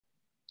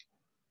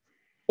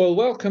Well,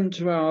 welcome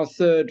to our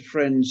third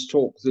Friends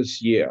Talk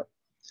this year.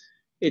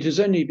 It has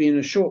only been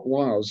a short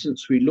while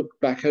since we looked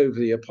back over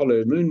the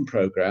Apollo Moon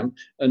program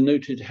and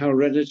noted how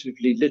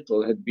relatively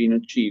little had been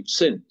achieved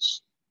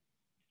since.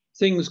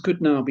 Things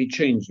could now be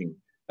changing,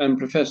 and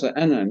Professor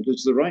Anand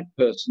is the right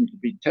person to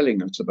be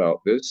telling us about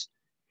this,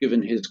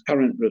 given his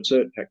current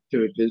research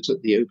activities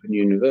at the Open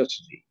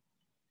University.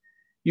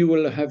 You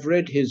will have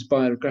read his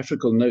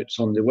biographical notes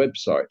on the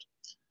website.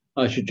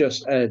 I should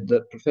just add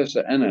that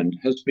Professor Anand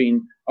has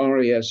been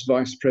RAS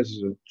Vice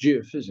President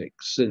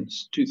Geophysics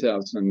since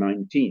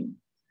 2019,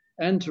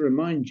 and to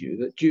remind you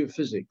that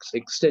geophysics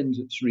extends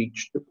its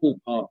reach to all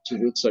parts of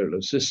the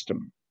solar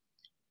system.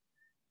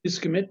 His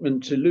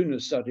commitment to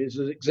lunar studies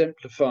is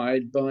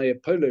exemplified by a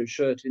polo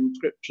shirt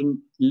inscription,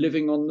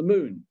 "Living on the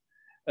Moon,"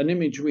 an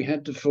image we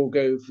had to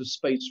forego for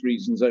space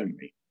reasons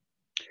only.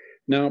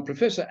 Now,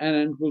 Professor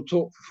Anand will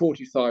talk for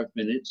 45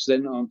 minutes,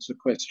 then answer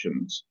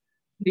questions.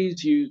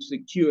 Please use the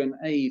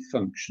Q&A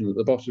function at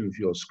the bottom of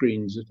your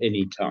screens at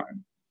any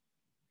time.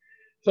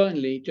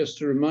 Finally, just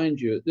to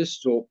remind you that this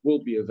talk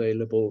will be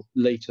available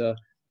later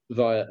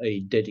via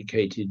a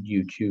dedicated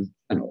YouTube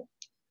channel.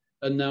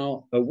 And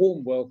now a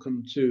warm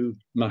welcome to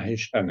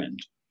Mahesh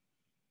Anand.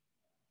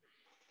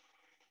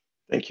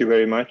 Thank you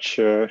very much,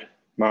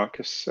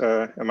 Marcus.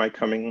 Am I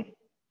coming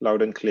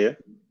loud and clear?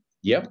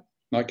 Yep,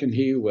 I can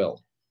hear you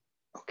well.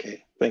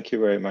 Okay, thank you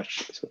very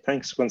much. So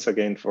thanks once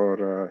again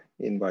for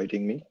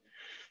inviting me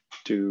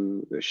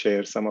to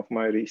share some of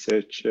my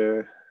research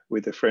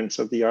with the friends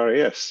of the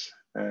RAS.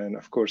 And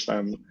of course,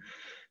 I'm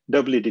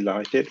doubly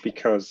delighted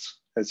because,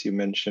 as you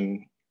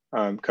mentioned,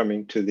 I'm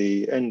coming to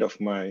the end of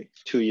my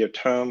 2-year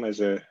term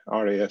as a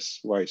RAS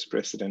Vice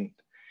President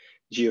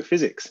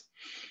Geophysics.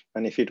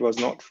 And if it was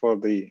not for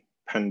the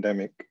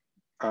pandemic,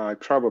 I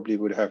probably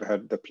would have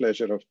had the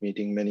pleasure of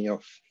meeting many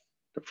of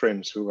the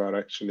friends who are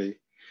actually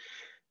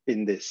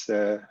in this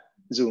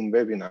Zoom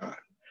webinar.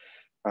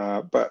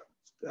 But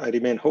I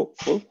remain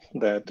hopeful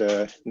that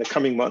in the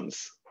coming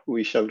months,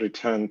 we shall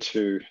return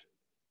to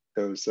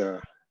those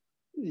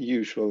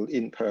usual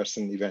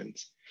in-person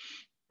events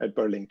at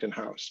Burlington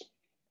House.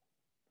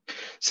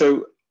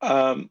 So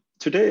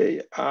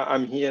today,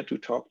 I'm here to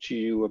talk to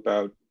you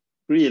about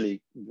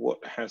really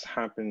what has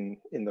happened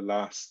in the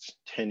last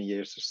 10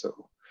 years or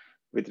so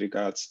with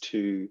regards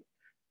to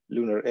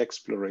lunar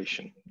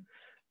exploration.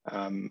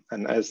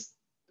 And as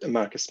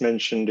Marcus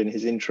mentioned in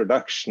his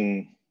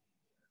introduction,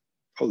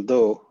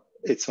 although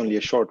it's only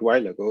a short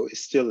while ago,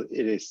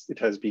 it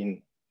has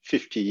been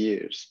 50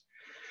 years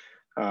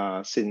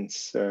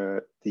since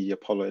the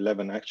Apollo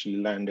 11 actually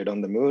landed on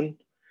the moon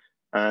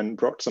and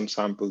brought some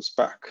samples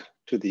back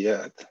to the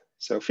Earth.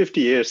 So 50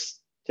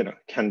 years,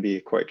 can be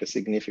quite a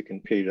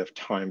significant period of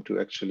time to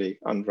actually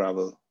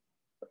unravel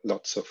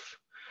lots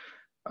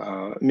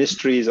of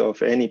mysteries of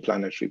any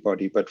planetary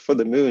body. But for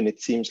the moon,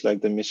 it seems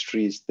like the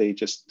mysteries, they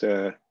just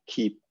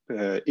keep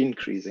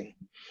increasing.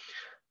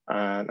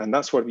 And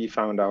that's what we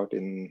found out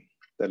in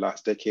the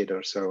last decade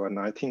or so. And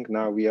I think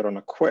now we are on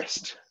a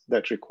quest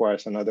that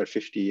requires another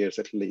 50 years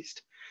at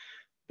least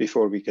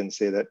before we can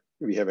say that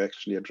we have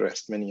actually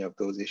addressed many of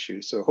those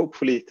issues. So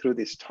hopefully through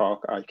this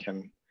talk, I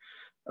can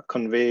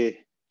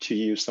convey to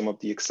you some of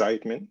the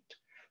excitement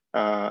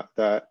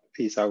that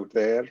is out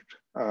there,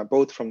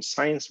 both from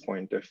science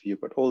point of view,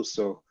 but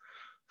also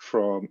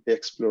from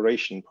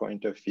exploration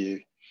point of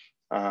view.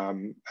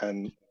 And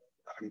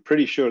I'm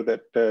pretty sure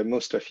that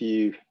most of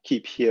you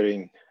keep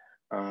hearing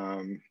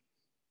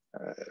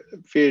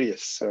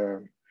various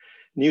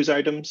news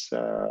items,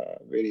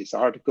 various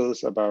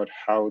articles about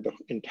how the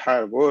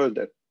entire world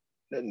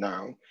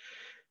now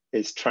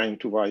is trying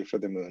to vie for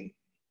the moon.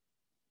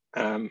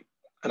 And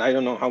I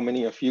don't know how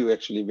many of you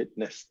actually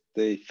witnessed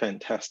the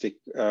fantastic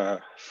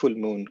full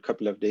moon a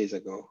couple of days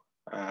ago.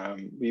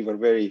 We were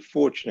very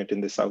fortunate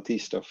in the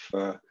southeast of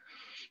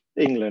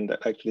England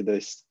that actually the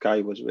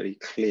sky was very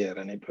clear,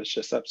 and it was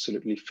just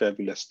absolutely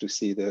fabulous to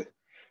see the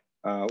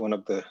one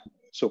of the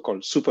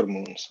so-called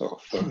supermoons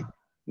of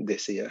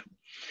this year.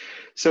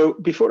 So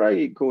before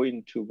I go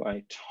into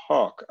my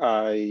talk,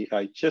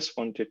 I just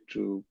wanted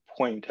to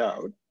point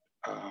out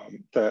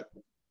that,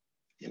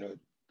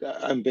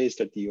 I'm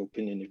based at the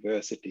Open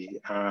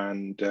University,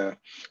 and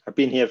I've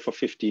been here for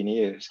 15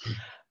 years.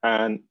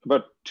 And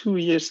about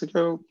 3 years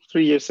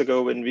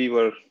ago, when we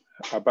were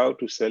about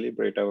to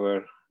celebrate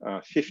our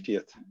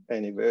 50th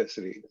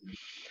anniversary,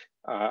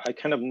 I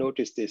kind of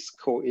noticed this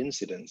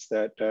coincidence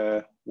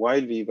that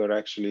while we were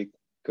actually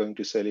going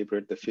to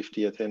celebrate the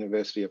 50th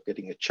anniversary of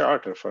getting a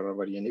charter for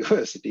our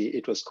university,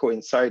 it was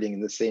coinciding in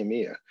the same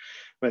year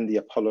when the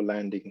Apollo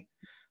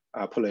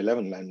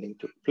 11 landing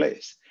took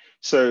place.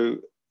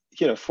 So,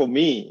 for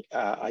me,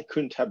 I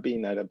couldn't have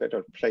been at a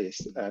better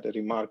place at a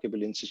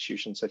remarkable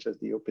institution such as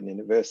the Open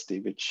University,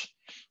 which,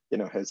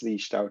 has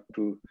reached out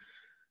to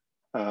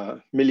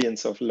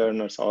millions of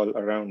learners all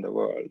around the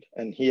world.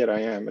 And here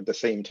I am at the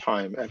same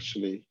time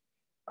actually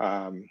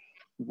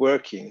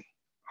working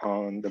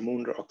on the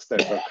moon rocks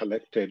that were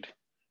collected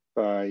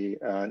by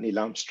Neil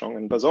Armstrong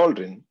and Buzz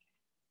Aldrin.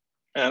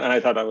 And I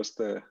thought I was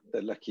the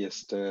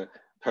luckiest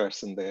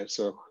person there.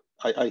 So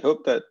I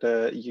hope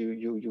that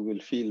you will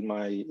feel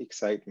my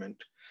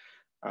excitement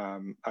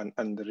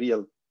and the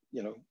real,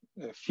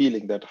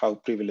 feeling that how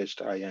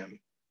privileged I am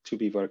to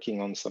be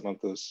working on some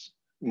of those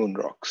moon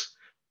rocks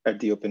at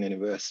the Open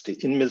University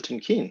in Milton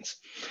Keynes.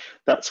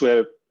 That's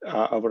where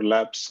our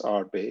labs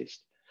are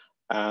based.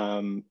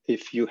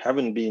 If you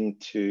haven't been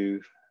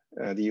to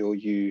the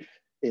OU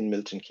in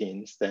Milton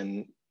Keynes,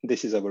 then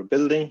this is our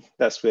building.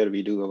 That's where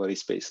we do our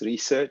space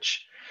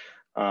research.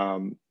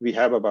 We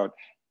have about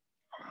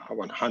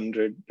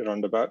 100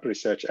 roundabout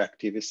research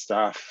activist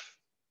staff,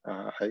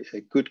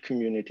 a good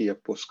community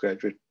of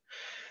postgraduate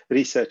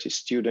research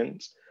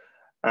students.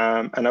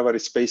 And our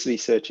space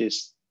research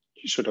is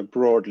sort of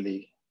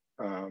broadly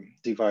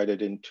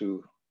divided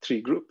into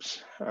 3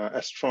 groups: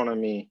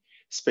 astronomy,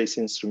 space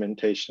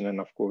instrumentation, and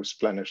of course,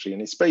 planetary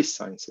and space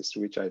sciences, to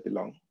which I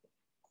belong.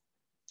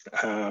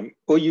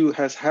 OU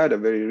has had a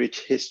very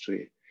rich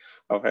history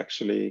of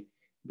actually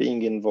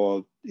being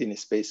involved in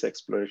space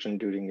exploration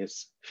during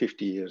its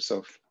 50 years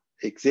of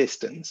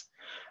existence.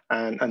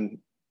 And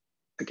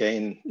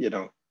again,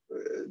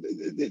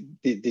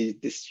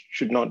 this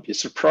should not be a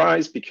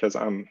surprise, because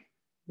I'm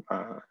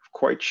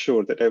quite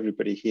sure that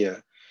everybody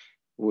here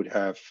would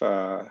have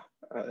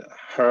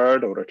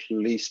heard or at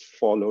least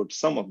followed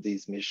some of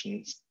these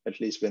missions, at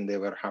least when they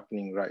were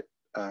happening right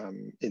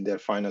in their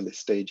final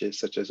stages,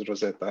 such as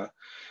Rosetta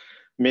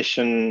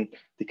mission,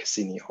 the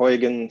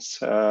Cassini-Huygens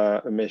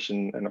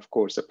mission, and of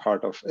course a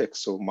part of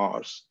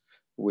ExoMars,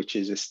 which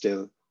is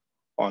still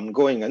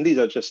ongoing. And these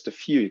are just a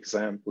few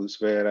examples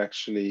where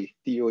actually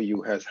the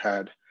OU has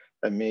had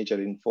a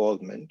major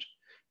involvement,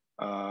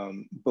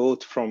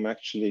 both from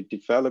actually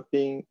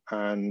developing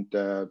and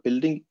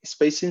building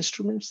space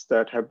instruments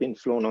that have been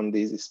flown on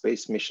these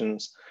space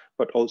missions,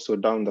 but also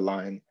down the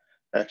line,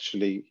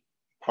 actually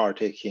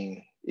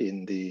partaking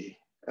in the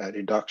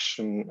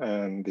reduction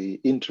and the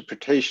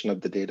interpretation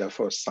of the data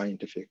for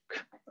scientific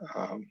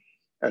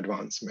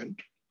advancement.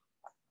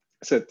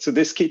 So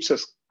this keeps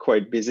us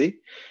quite busy.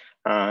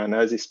 And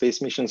as the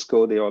space missions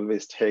go, they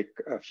always take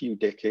a few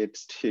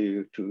decades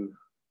to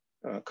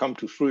come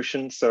to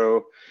fruition.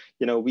 So,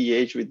 we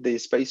age with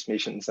these space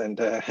missions, and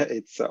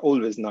it's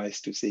always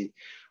nice to see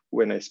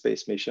when a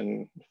space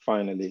mission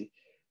finally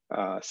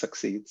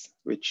succeeds,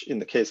 which in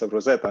the case of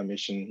Rosetta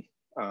mission,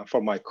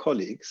 for my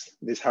colleagues,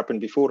 this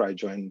happened before I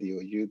joined the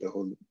OU, the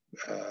whole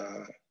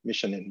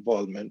mission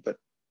involvement, but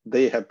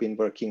they have been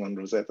working on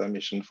Rosetta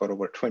mission for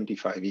over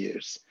 25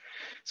 years.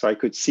 So I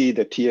could see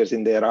the tears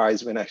in their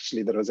eyes when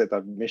actually the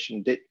Rosetta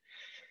mission did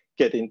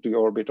get into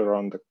orbit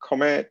around the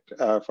comet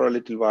for a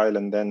little while,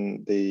 and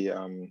then the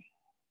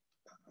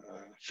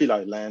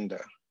Philae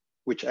lander,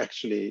 which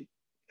actually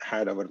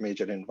had our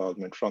major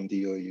involvement from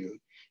the OU,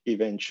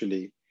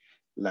 eventually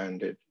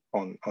landed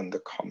on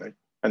the comet.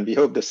 And we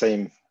hope the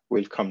same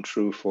will come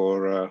true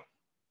for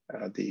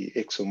the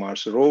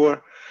ExoMars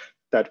rover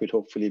that will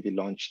hopefully be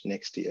launched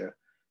next year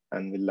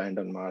and will land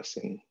on Mars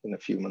in a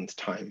few months'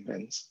 time.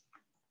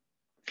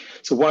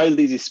 So while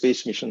these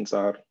space missions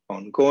are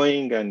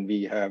ongoing and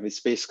we have a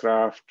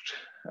spacecraft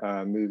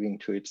moving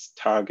to its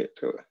target,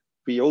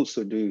 we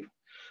also do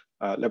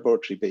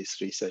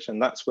laboratory-based research,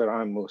 and that's where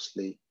I'm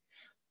mostly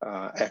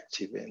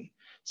active in.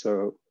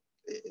 So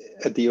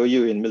at the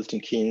OU in Milton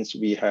Keynes,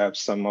 we have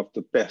some of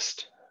the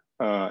best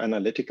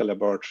analytical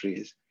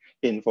laboratories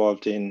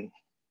involved in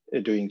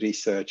doing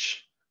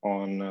research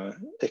on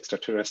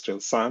extraterrestrial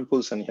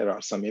samples, and here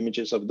are some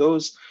images of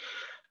those.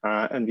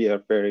 And we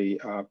are very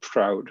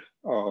proud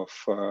of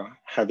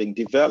having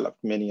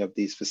developed many of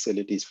these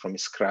facilities from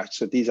scratch.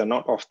 So these are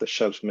not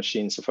off-the-shelf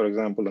machines. So for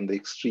example, on the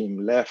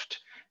extreme left,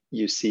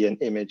 you see an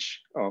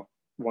image of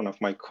one of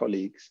my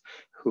colleagues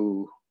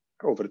who,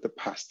 over the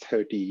past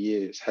 30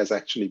 years, has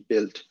actually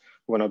built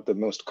one of the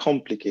most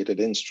complicated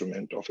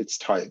instruments of its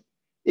type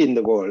in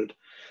the world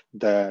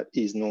that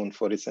is known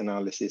for its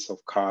analysis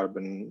of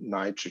carbon,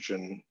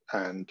 nitrogen,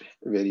 and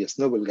various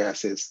noble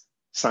gases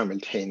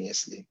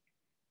simultaneously.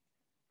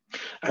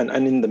 And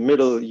in the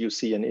middle, you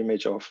see an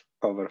image of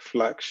our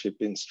flagship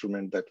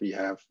instrument that we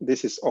have.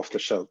 This is off the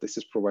shelf. This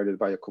is provided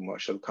by a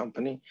commercial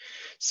company.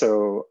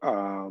 So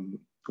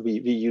we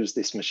use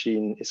this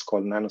machine. It's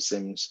called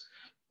NanoSims,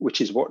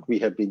 which is what we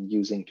have been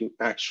using to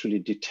actually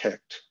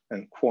detect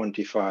and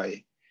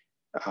quantify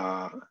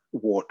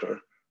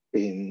water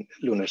in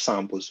lunar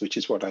samples, which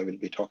is what I will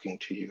be talking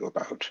to you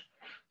about.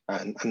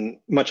 And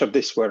much of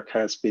this work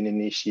has been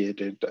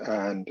initiated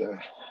and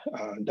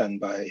done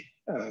by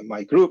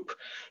my group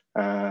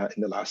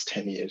in the last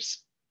 10 years.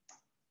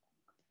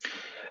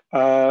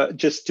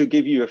 Just to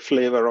give you a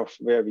flavor of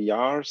where we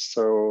are.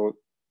 So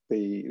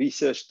the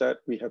research that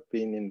we have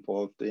been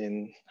involved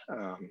in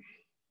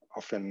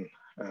often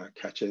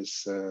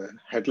catches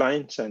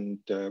headlines, and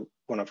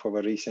one of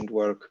our recent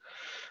work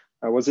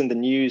was in the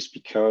news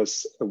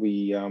because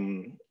we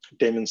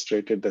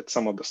demonstrated that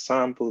some of the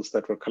samples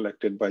that were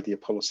collected by the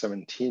Apollo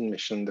 17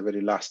 mission, the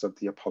very last of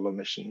the Apollo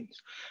missions,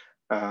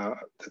 that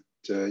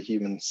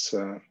humans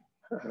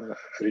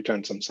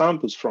returned some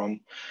samples from,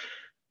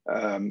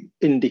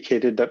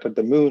 indicated that at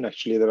the moon,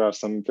 actually, there are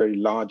some very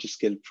large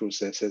scale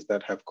processes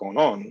that have gone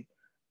on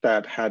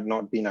that had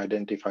not been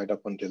identified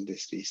up until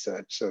this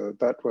research. So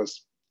that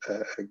was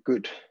a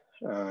good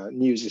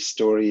news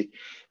story,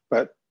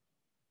 but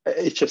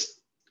it's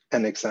just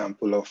an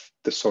example of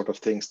the sort of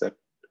things that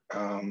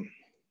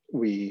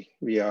we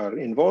are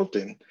involved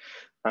in.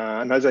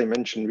 And as I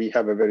mentioned, we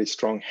have a very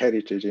strong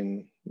heritage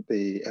in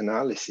the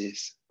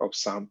analysis of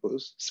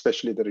samples,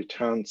 especially the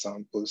return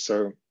samples.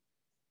 So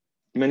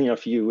many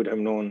of you would have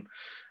known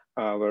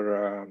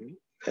our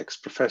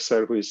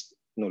ex-professor who is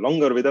no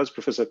longer with us,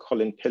 Professor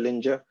Colin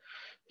Pillinger.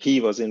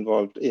 He was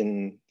involved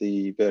in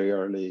the very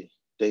early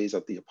days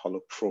of the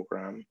Apollo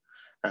program.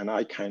 And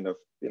I kind of,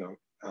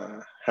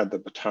 had the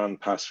baton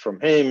passed from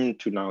him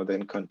to now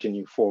then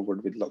continue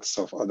forward with lots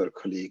of other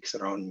colleagues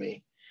around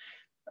me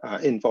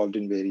involved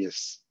in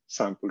various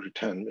sample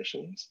return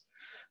missions.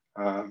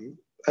 And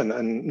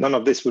none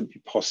of this would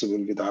be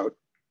possible without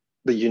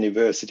the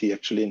university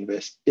actually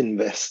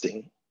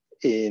investing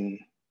in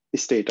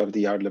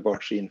state-of-the-art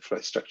laboratory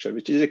infrastructure,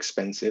 which is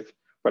expensive,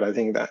 but I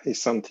think that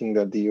is something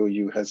that the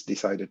OU has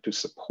decided to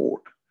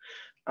support,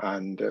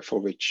 and for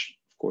which,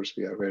 of course,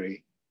 we are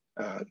very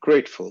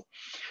grateful.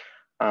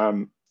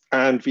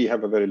 And we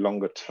have a very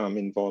longer term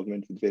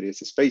involvement with various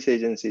space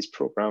agencies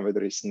program,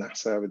 whether it's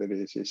NASA, whether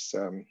it is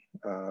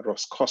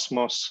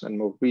Roscosmos, and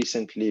more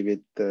recently with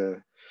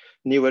the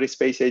newer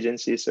space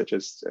agencies such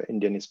as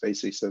Indian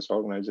Space Research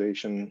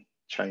Organization,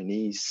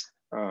 Chinese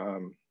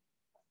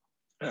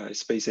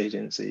Space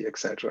Agency,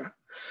 etc.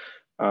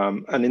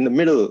 And in the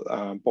middle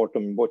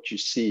bottom, what you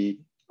see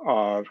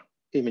are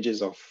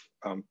images of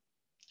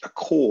a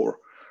core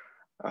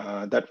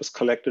that was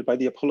collected by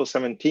the Apollo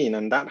 17,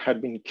 and that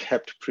had been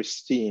kept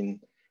pristine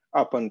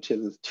up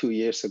until 2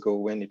 years ago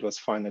when it was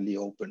finally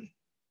open.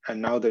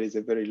 And now there is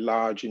a very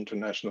large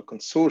international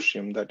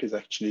consortium that is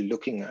actually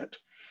looking at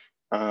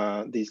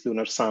these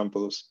lunar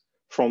samples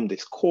from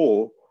this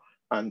core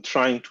and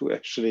trying to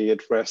actually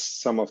address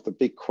some of the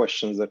big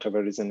questions that have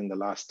arisen in the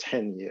last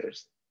 10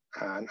 years.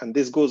 And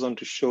this goes on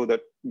to show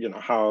that,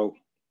 how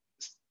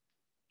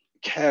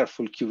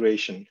careful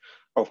curation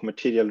of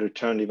material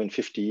returned even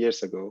 50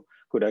 years ago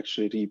could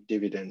actually reap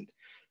dividend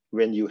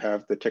when you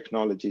have the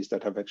technologies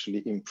that have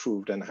actually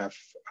improved and have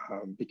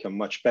become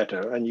much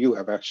better. And you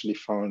have actually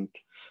found,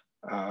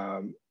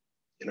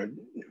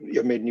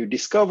 you've made new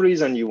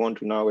discoveries and you want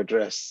to now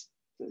address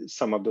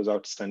some of those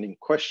outstanding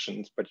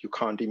questions, but you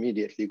can't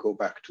immediately go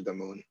back to the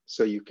moon.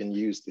 So you can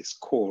use this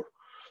core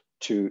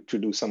to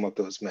do some of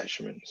those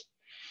measurements.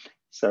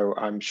 So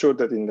I'm sure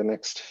that in the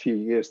next few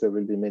years, there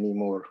will be many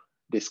more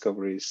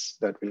discoveries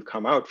that will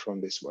come out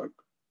from this work.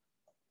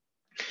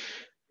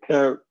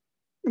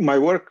 My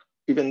work,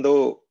 even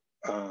though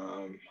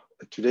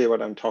today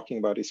what I'm talking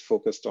about is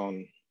focused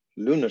on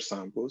lunar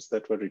samples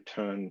that were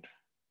returned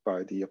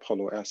by the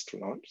Apollo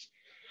astronauts,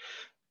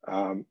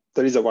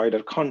 there is a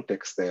wider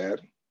context there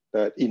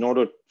that in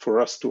order for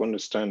us to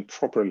understand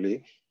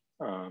properly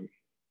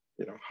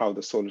how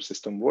the solar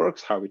system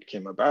works, how it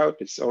came about,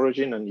 its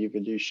origin and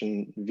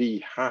evolution,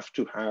 we have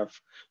to have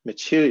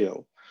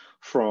material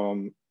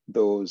from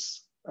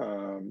those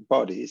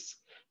bodies,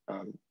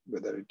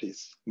 whether it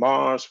is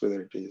Mars,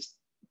 whether it is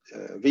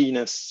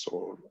Venus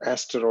or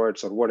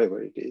asteroids or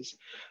whatever it is.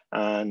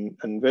 And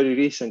very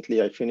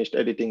recently I finished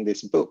editing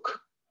this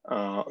book,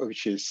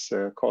 which is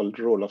called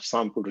Role of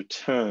Sample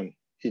Return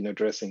in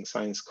Addressing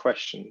Science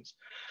Questions.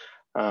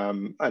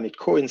 And it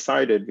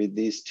coincided with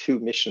these two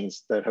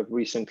missions that have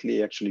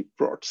recently actually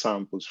brought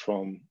samples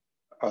from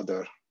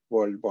other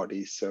world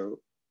bodies. So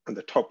on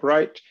the top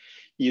right,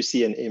 you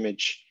see an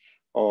image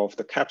of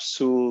the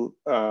capsule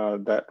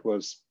that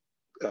was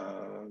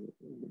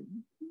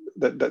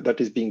that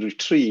is being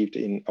retrieved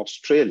in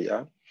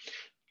Australia,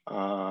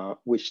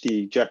 which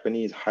the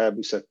Japanese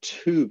Hayabusa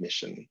 2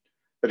 mission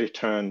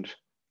returned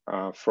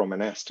from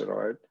an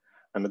asteroid.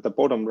 And at the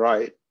bottom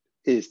right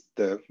is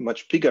the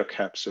much bigger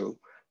capsule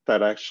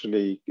that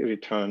actually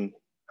returned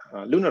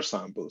lunar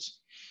samples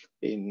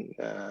in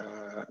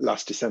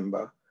last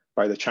December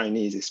by the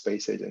Chinese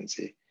Space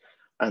Agency.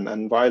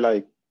 And while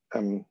I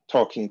am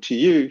talking to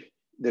you,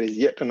 there is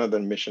yet another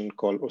mission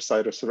called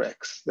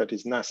OSIRIS-REx, that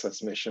is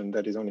NASA's mission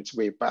that is on its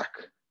way back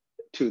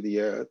to the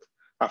Earth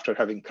after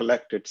having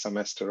collected some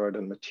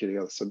asteroidal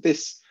material. So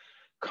this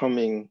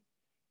coming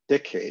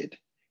decade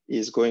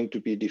is going to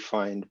be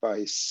defined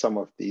by some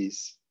of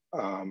these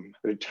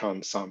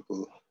return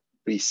sample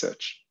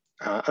research.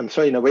 And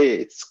so in a way,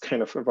 it's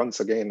kind of,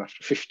 once again,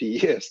 after 50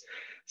 years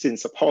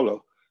since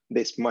Apollo,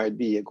 this might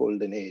be a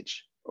golden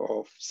age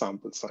of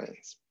sample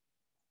science.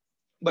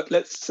 But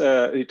let's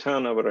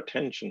return our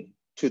attention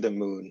to the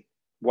moon.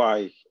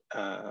 Why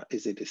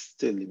is it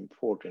still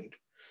important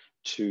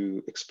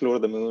to explore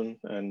the moon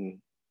and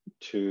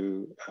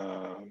to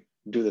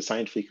do the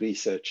scientific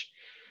research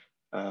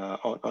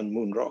on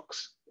moon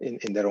rocks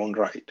in their own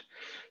right?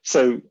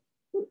 So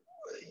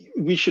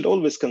we should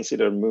always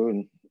consider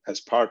moon as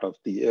part of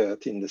the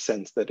Earth in the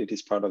sense that it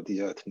is part of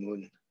the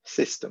Earth-Moon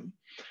system.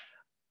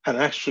 And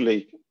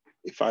actually,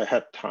 if I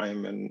had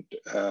time and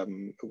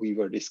we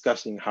were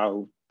discussing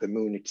how the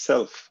moon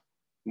itself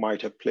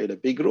might have played a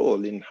big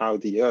role in how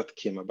the Earth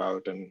came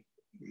about and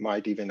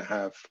might even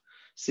have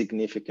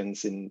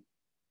significance in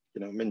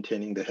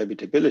maintaining the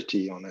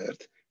habitability on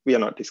Earth. We are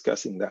not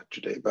discussing that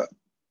today, but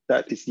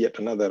that is yet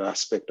another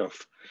aspect of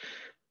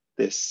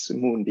this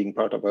moon being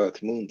part of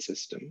Earth-Moon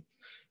system.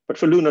 But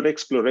for lunar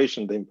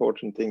exploration, the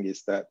important thing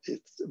is that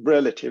it's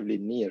relatively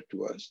near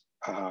to us.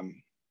 A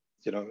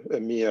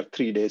mere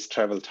 3 days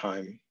travel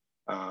time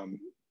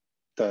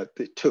that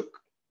it took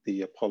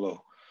the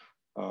Apollo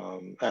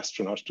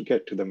astronauts to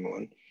get to the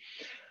moon.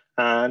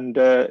 And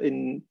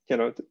in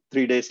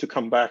 3 days to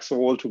come back. So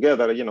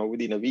altogether,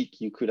 within a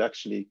week, you could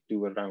actually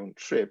do a round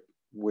trip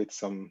with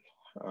some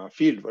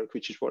field work,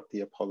 which is what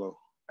the Apollo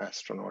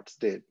astronauts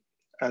did.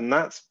 And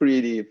that's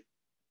really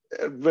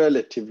a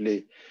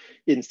relatively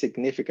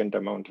insignificant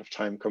amount of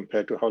time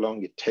compared to how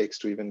long it takes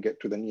to even get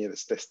to the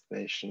nearest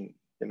destination.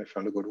 If you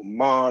want to go to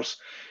Mars,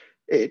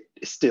 it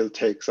still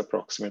takes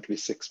approximately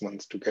 6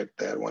 months to get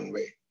there one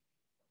way.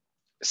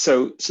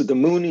 So the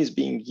moon is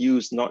being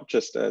used not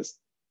just as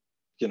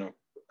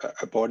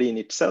a body in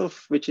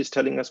itself, which is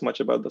telling us much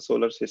about the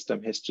solar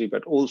system history,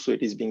 but also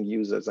it is being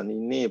used as an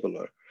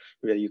enabler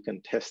where you can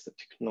test the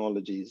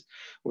technologies,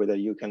 whether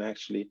you can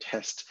actually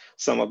test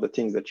some of the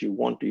things that you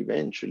want to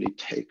eventually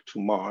take to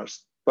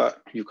Mars,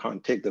 but you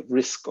can't take the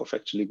risk of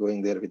actually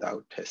going there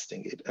without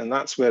testing it. And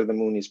that's where the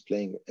moon is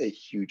playing a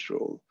huge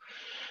role.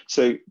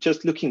 So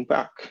just looking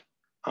back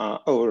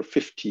over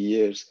 50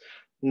 years,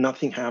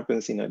 nothing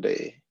happens in a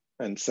day.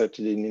 And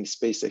certainly in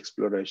space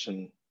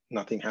exploration,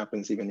 nothing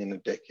happens even in a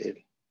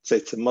decade. So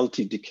it's a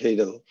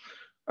multi-decadal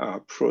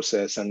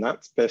process, and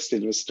that's best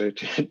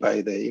illustrated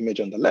by the image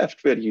on the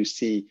left, where you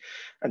see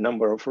a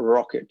number of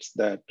rockets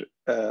that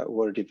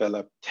were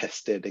developed,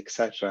 tested,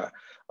 etc.,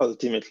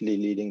 ultimately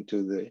leading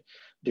to the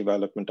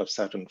development of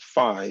Saturn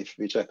V,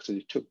 which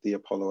actually took the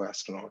Apollo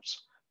astronauts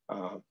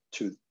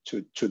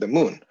to the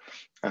moon.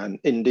 And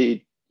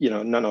indeed,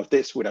 none of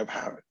this would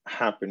have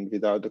happened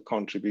without the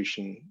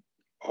contribution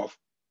of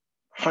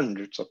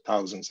hundreds of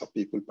thousands of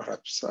people,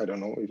 perhaps, I don't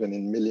know, even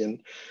in million,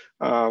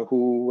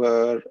 who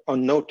were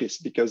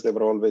unnoticed because they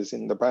were always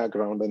in the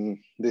background. And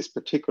this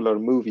particular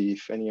movie,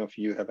 if any of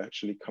you have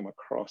actually come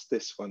across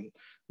this one,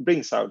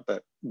 brings out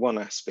that one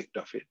aspect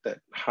of it, that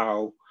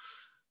how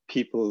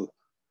people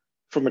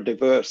from a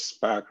diverse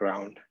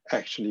background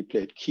actually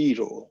played key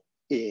role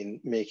in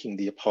making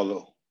the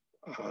Apollo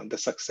the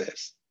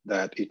success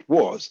that it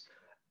was.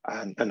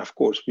 And of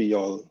course, we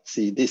all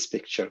see this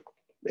picture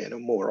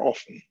more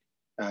often,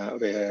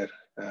 where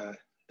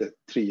the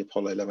 3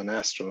 Apollo 11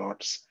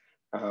 astronauts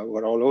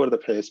were all over the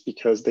place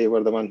because they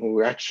were the one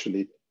who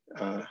actually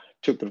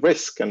took the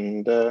risk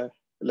and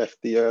left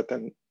the Earth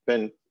and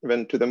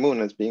went to the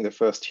moon as being the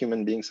first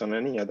human beings on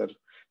any other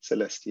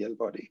celestial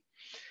body.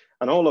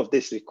 And all of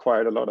this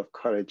required a lot of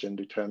courage and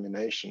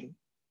determination.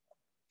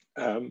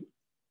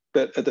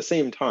 But at the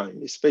same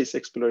time, space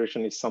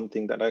exploration is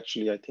something that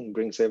actually, I think,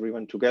 brings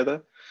everyone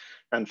together,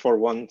 and for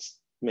once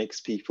makes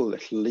people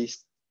at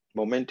least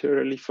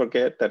momentarily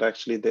forget that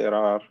actually there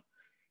are,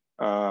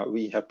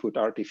 we have put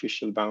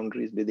artificial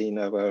boundaries within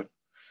our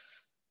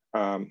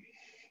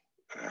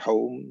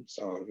homes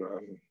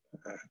or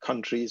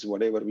countries,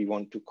 whatever we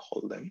want to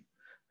call them.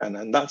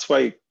 And that's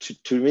why,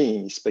 to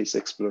me, space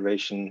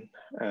exploration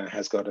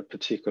has got a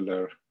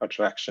particular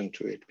attraction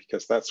to it,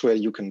 because that's where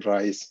you can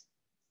rise,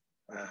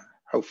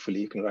 hopefully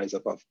you can rise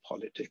above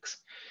politics.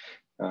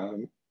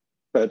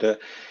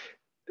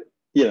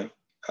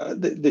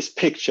 This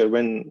picture,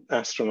 when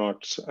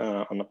astronauts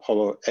on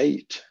Apollo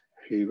 8,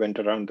 who went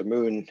around the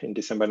moon in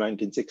December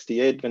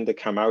 1968, when they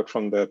come out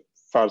from the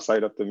far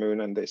side of the moon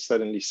and they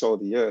suddenly saw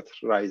the Earth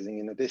rising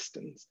in the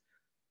distance,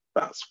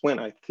 that's when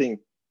I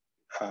think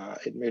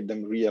it made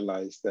them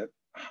realize that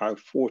how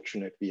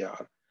fortunate we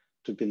are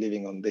to be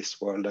living on this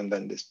world. And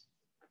then this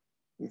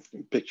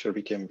picture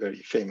became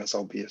very famous,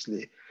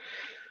 obviously.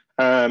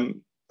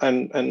 And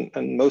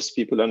most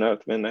people on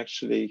Earth, when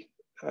actually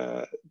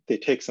they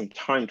take some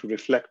time to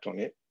reflect on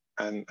it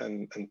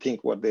and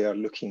think what they are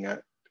looking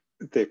at,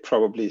 they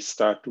probably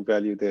start to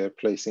value their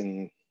place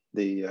in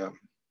the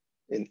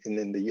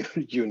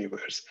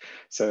universe.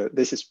 So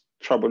this is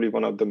probably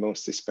one of the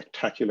most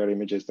spectacular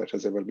images that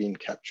has ever been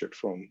captured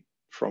from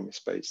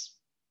space.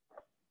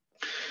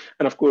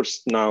 And of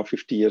course, now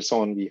 50 years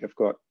on, we have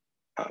got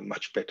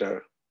much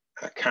better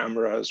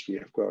cameras. We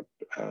have got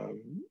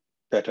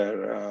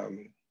better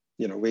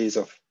ways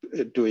of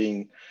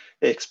doing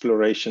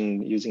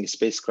exploration using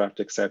spacecraft,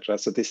 etc.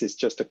 So this is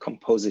just a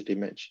composite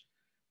image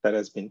that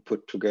has been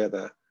put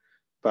together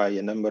by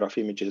a number of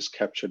images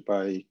captured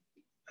by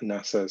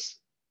NASA's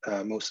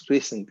most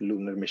recent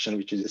lunar mission,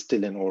 which is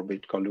still in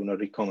orbit, called Lunar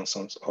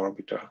Reconnaissance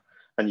Orbiter.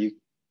 And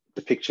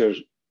the picture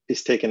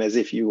is taken as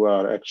if you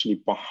are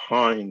actually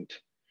behind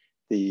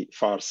the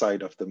far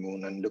side of the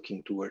moon and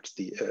looking towards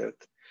the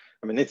Earth.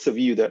 I mean, it's a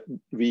view that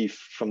we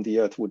from the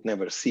Earth would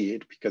never see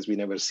it, because we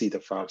never see the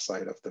far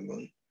side of the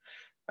moon.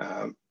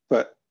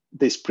 But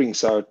this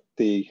brings out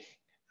the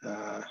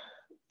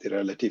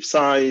relative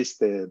size,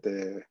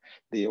 the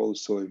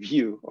also a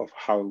view of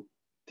how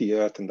the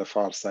Earth and the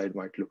far side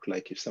might look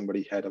like if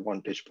somebody had a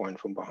vantage point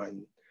from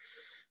behind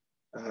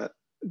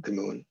the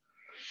moon.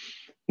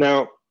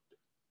 Now,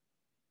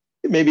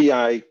 maybe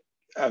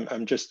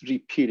I'm just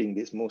repeating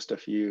this. Most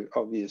of you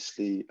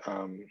obviously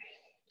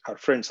are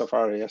friends of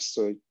RAS.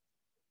 So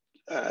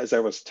as I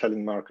was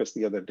telling Marcus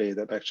the other day,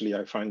 that actually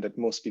I find that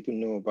most people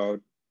know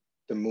about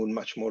the moon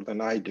much more than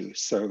I do.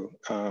 So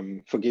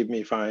forgive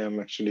me if I am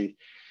actually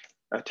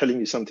telling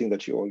you something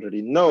that you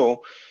already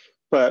know,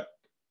 but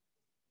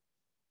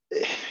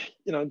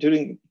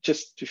during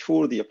just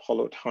before the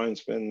Apollo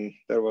times, when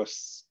there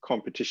was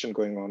competition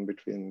going on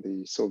between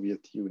the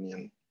Soviet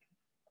Union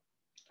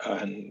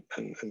and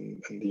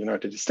the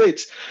United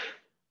States,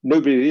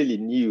 nobody really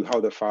knew how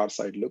the far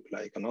side looked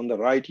like. And on the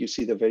right, you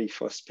see the very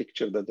first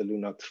picture that the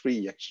Lunar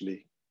 3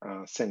 actually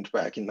sent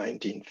back in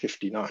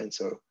 1959.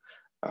 So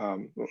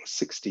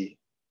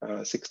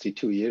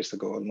 62 years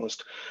ago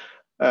almost.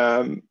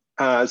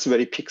 It's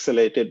very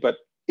pixelated, but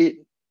it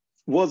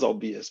was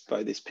obvious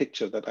by this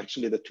picture that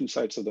actually the two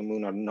sides of the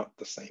moon are not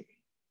the same.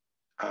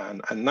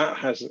 And that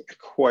has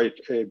quite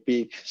a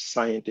big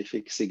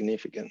scientific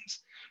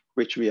significance,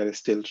 which we are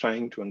still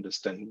trying to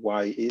understand.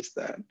 Why is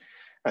that?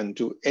 And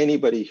to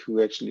anybody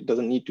who actually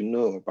doesn't need to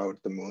know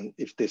about the moon,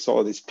 if they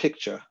saw this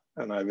picture,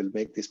 and I will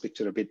make this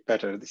picture a bit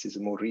better, this is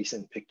a more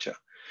recent picture,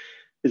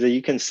 is that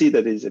you can see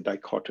that there is a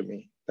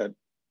dichotomy, that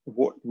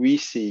what we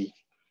see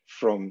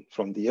from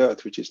the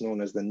Earth, which is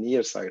known as the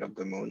near side of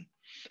the moon,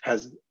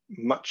 has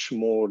much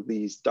more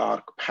these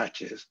dark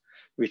patches,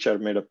 which are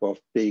made up of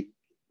big,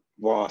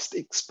 vast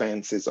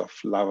expanses of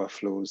lava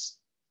flows.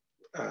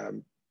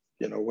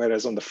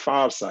 Whereas on the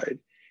far side,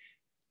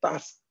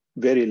 that's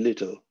very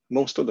little.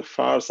 Most of the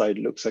far side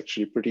looks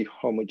actually pretty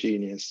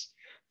homogeneous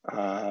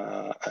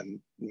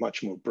and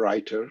much more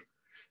brighter,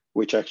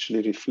 which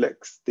actually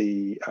reflects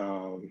the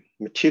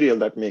material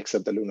that makes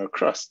up the lunar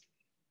crust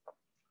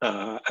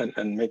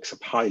and makes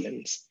up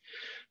highlands,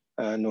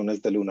 known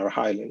as the lunar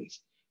highlands.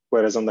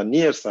 Whereas on the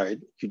near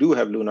side, you do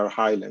have lunar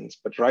highlands,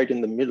 but right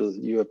in the middle,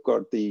 you have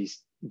got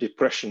these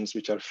depressions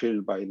which are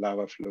filled by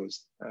lava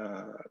flows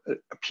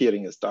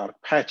appearing as dark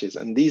patches.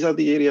 And these are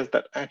the areas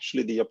that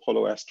actually the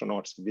Apollo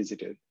astronauts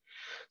visited.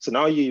 So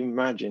now you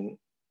imagine,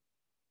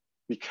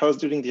 because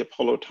during the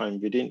Apollo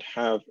time, we didn't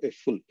have a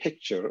full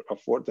picture of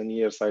what the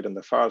near side and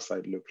the far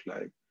side looked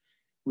like.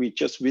 We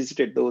just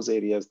visited those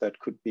areas that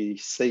could be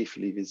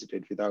safely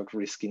visited without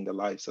risking the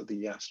lives of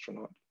the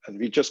astronaut. And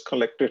we just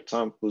collected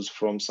samples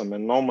from some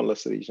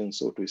anomalous regions,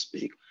 so to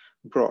speak,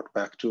 brought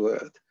back to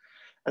Earth,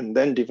 and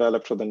then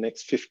developed for the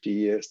next 50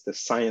 years the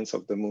science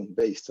of the moon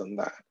based on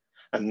that.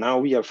 And now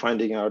we are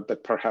finding out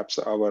that perhaps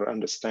our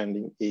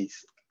understanding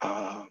is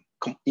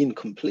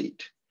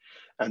incomplete.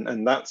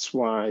 And that's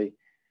why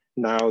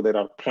now there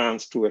are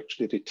plans to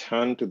actually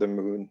return to the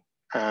moon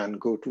and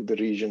go to the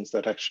regions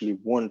that actually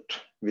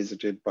weren't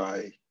visited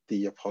by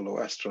the Apollo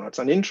astronauts.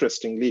 And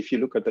interestingly, if you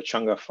look at the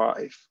Chang'e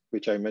 5,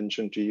 which I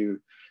mentioned to you,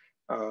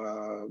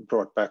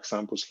 brought back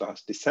samples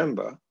last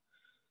December,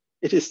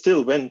 it is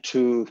still went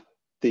to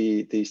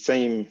the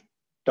same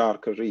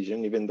darker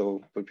region, even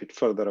though a bit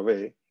further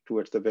away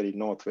towards the very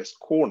northwest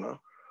corner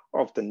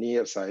of the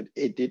near side.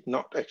 It did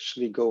not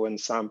actually go and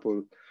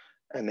sample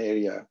an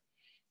area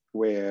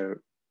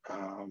where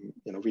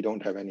we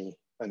don't have any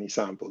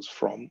samples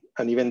from.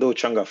 And even though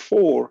Chang'e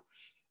 4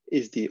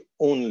 is the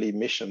only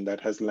mission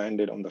that has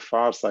landed on the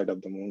far side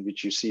of the moon,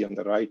 which you see on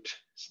the right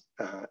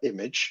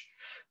image,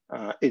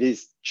 it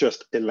is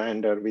just a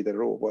lander with a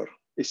rover.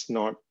 It's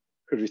not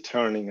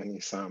returning any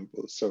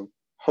samples. So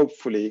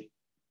hopefully,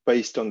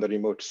 based on the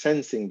remote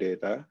sensing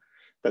data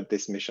that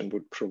this mission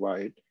would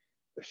provide,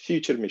 the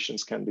future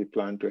missions can be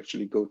planned to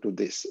actually go to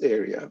this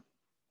area.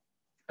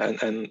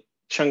 And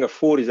Chang'e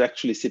 4 is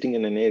actually sitting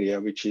in an area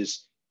which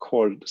is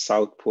called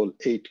South Pole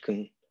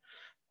Aitken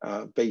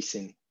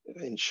Basin.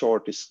 In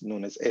short, is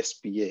known as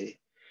SPA.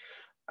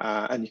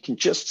 And you can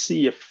just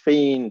see a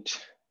faint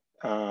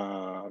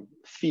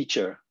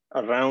feature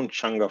around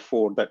Chang'e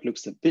 4 that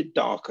looks a bit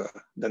darker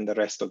than the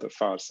rest of the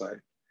far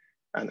side.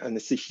 And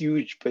it's a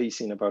huge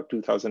basin, about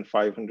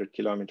 2,500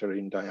 kilometers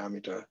in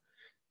diameter,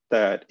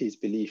 that is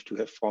believed to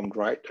have formed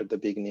right at the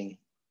beginning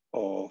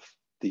of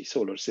the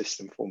solar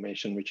system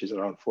formation, which is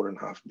around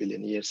 4.5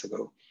 billion years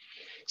ago.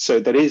 So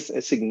there is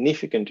a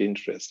significant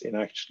interest in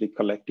actually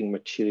collecting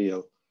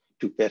material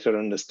to better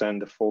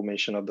understand the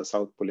formation of the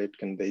South Pole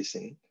Aitken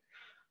Basin.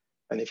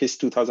 And if it's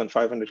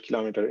 2,500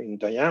 kilometers in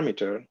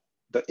diameter,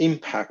 the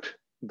impact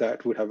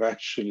that would have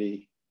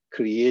actually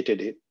created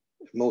it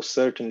most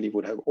certainly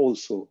would have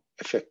also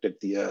affected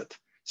the Earth.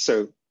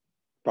 So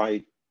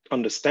by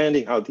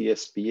understanding how the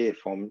SPA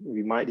formed,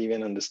 we might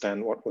even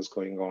understand what was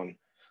going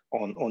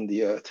on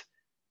the Earth,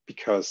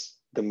 because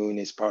the moon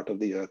is part of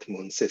the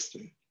Earth-Moon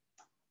system.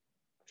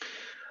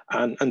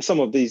 And some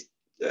of these,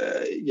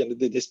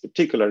 this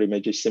particular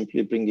image is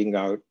simply bringing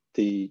out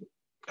the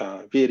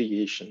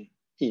variation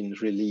in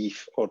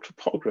relief or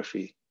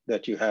topography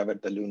that you have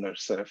at the lunar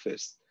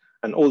surface.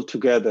 And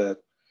altogether,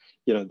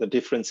 the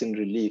difference in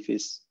relief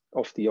is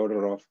of the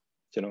order of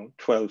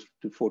 12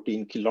 to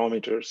 14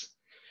 kilometers,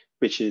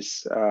 which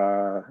is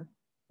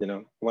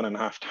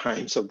 1.5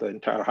 times of the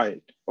entire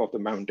height of the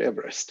Mount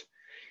Everest.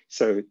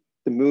 So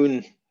the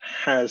moon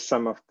has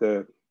some of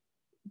the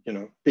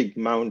big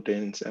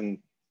mountains and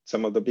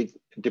some of the big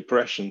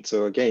depressions.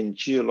 So again,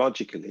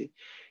 geologically,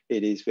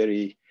 it is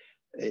very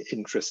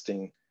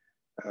interesting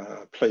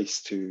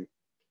place to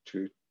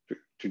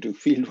do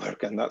field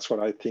work. And that's what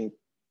I think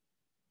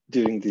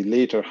during the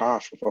later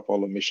half of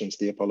Apollo missions,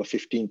 the Apollo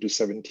 15 to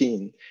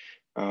 17,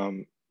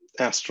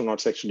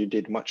 astronauts actually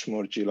did much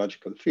more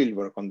geological field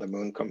work on the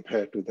moon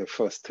compared to the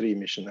first 3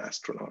 mission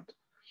astronauts.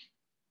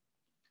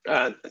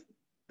 And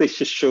this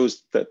just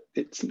shows that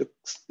it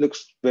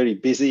looks very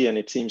busy, and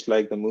it seems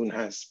like the moon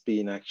has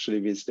been actually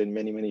visited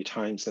many, many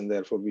times, and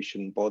therefore we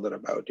shouldn't bother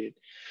about it.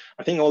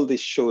 I think all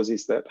this shows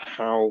is that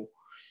how,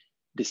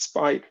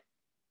 despite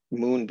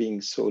moon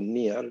being so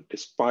near,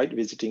 despite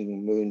visiting the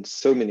moon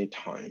so many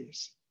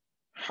times,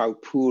 how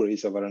poor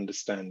is our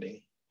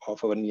understanding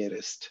of our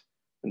nearest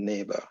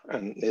neighbor.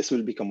 And this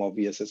will become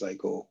obvious as I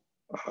go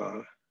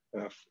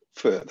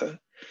further.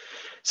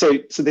 So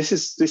this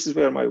is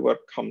where my work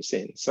comes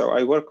in. So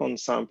I work on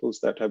samples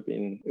that have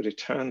been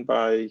returned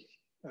by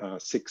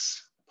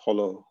 6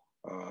 Apollo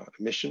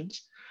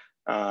missions.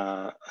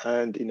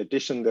 And in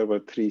addition, there were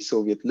 3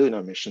 Soviet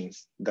lunar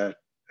missions that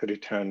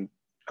returned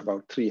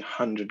about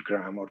 300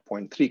 gram or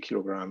 0.3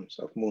 kilograms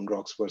of moon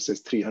rocks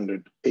versus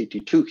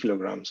 382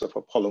 kilograms of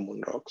Apollo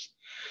moon rocks.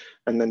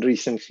 And then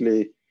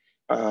recently,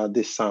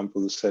 this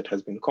sample set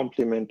has been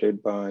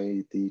complemented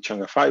by the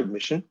Chang'e 5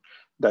 mission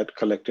that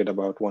collected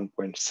about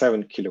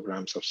 1.7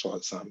 kilograms of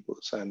soil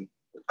samples. And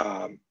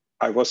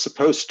I was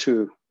supposed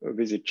to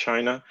visit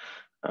China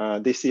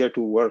this year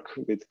to work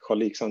with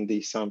colleagues on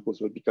these samples,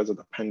 but because of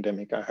the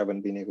pandemic, I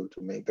haven't been able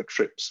to make the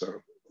trip.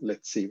 So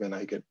let's see when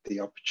I get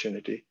the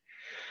opportunity.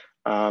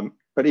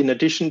 But in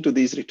addition to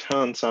these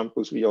return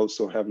samples, we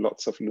also have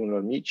lots of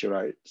lunar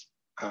meteorites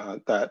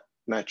that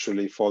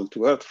naturally fall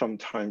to Earth from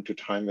time to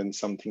time when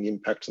something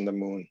impacts on the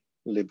moon,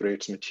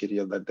 liberates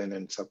material that then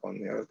ends up on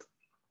the Earth.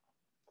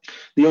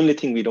 The only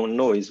thing we don't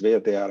know is where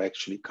they are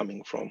actually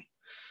coming from.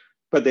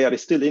 But they are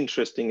still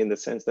interesting in the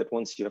sense that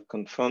once you have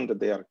confirmed that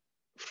they are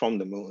from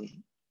the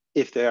moon,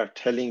 if they are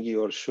telling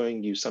you or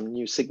showing you some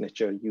new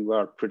signature, you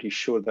are pretty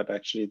sure that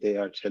actually they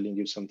are telling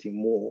you something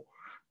more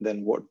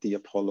than what the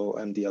Apollo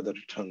and the other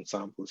return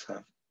samples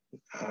have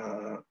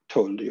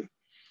told you.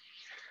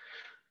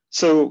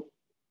 So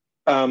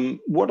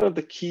what are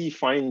the key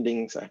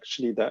findings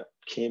actually that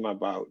came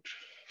about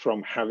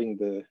from having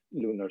the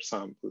lunar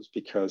samples?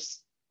 Because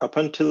up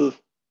until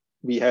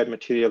we had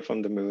material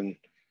from the moon,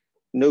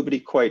 nobody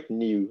quite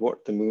knew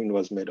what the moon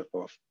was made up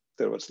of.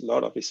 There was a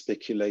lot of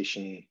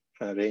speculation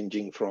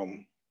ranging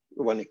from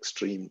one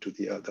extreme to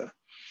the other.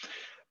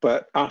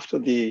 But after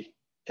the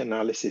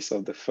analysis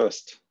of the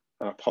first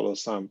Apollo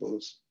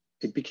samples,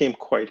 it became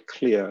quite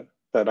clear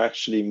that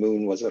actually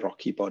moon was a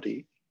rocky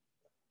body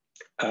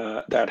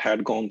that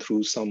had gone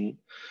through some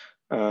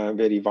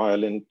very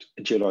violent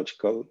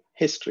geological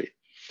history.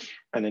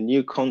 And a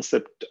new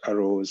concept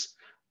arose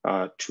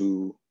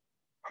to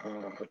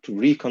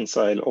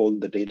reconcile all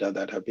the data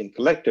that have been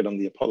collected on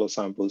the Apollo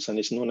samples, and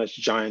it's known as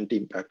giant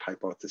impact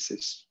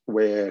hypothesis,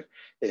 where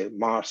a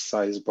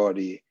Mars-sized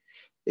body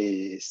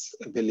is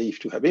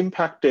believed to have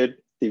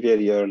impacted the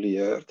very early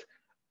Earth,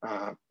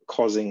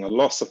 causing a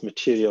loss of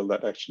material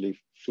that actually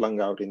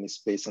flung out in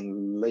space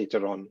and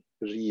later on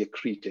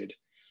reaccreted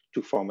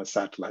to form a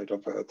satellite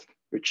of Earth,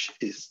 which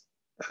is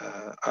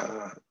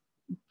our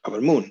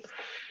moon.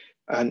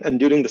 And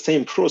during the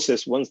same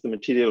process, once the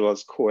material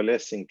was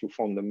coalescing to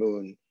form the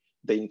moon,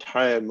 the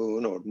entire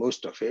moon, or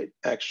most of it,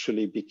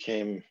 actually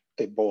became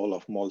a ball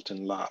of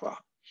molten lava.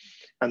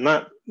 And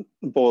that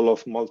ball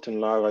of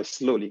molten lava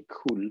slowly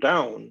cooled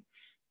down,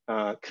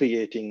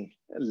 creating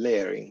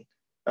layering,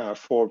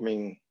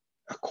 forming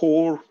a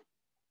core,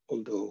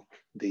 although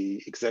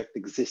the exact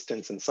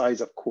existence and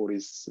size of core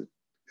is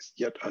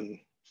yet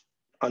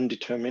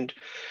undetermined.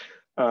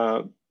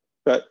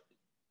 But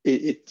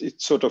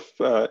it sort of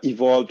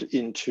evolved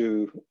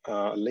into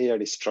a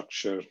layered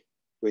structure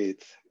with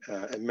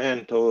a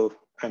mantle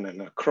and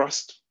then a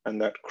crust.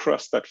 And that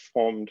crust that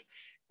formed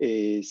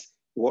is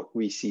what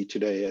we see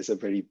today as a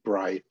very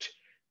bright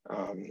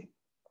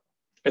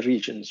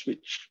regions,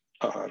 which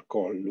are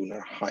called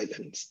lunar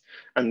highlands.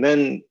 And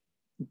then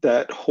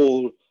that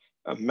whole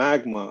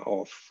magma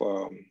of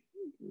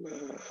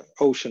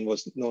ocean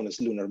was known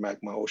as lunar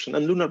magma ocean.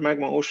 And lunar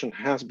magma ocean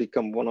has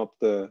become one of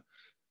the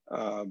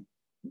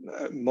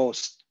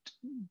most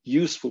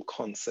useful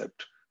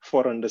concept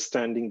for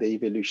understanding the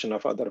evolution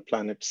of other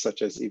planets,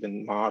 such as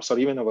even Mars or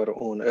even our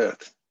own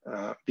Earth,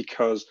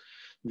 because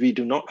we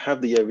do not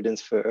have the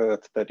evidence for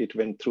Earth that it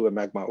went through a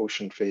magma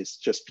ocean phase.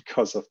 Just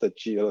because of the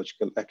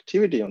geological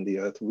activity on the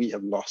Earth, we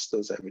have lost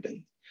those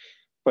evidence.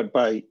 But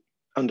by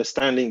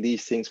understanding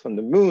these things from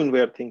the moon,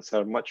 where things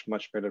are much,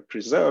 much better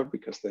preserved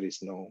because there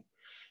is no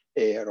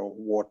air or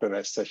water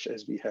as such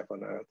as we have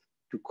on Earth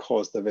to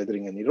cause the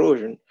weathering and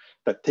erosion,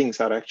 that things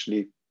are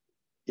actually,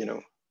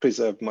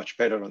 preserved much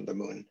better on the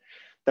moon,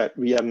 that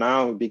we are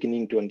now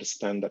beginning to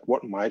understand that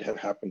what might have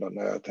happened on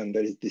Earth. And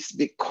there is this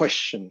big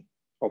question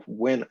of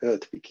when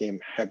Earth became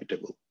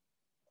habitable.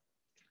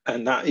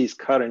 And that is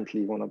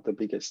currently one of the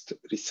biggest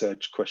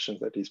research questions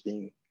that is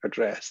being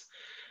addressed.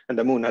 And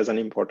the moon has an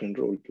important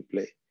role to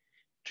play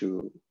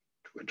to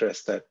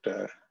address that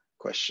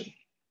question.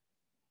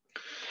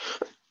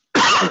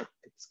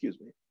 Excuse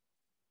me.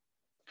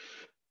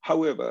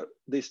 However,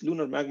 this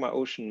lunar magma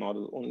ocean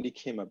model only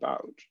came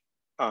about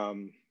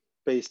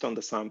based on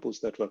the samples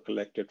that were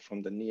collected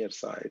from the near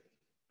side,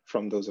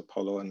 from those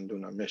Apollo and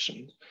Lunar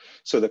missions.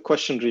 So the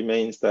question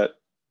remains that,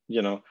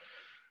 you know,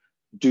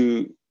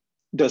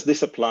 does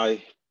this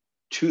apply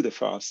to the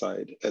far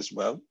side as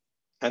well?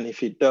 And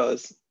if it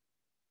does,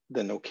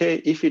 then okay.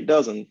 If it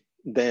doesn't,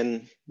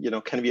 then, you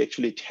know, can we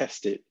actually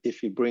test it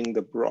if we bring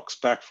the rocks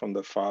back from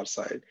the far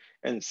side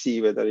and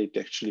see whether it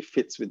actually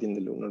fits within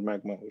the lunar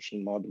magma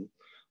ocean model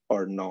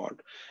or not?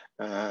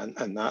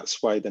 And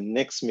that's why the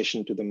next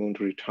mission to the moon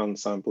to return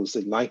samples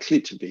is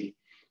likely to be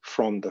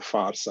from the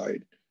far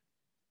side.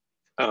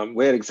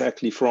 Where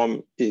exactly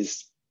from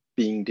is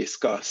being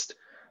discussed,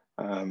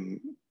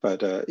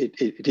 but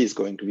it is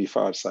going to be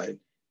far side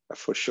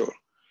for sure.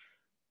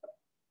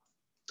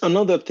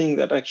 Another thing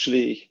that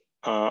actually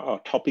a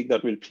topic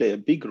that will play a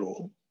big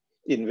role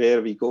in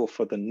where we go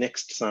for the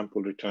next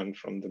sample return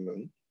from the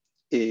moon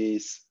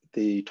is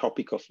the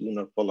topic of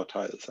lunar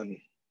volatiles. And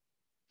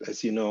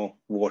as you know,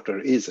 water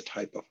is a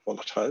type of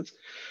volatiles.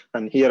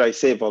 And here I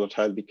say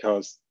volatile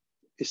because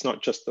it's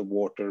not just the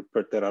water,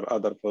 but there are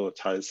other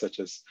volatiles such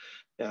as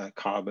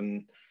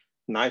carbon,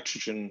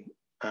 nitrogen,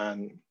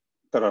 and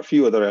there are a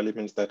few other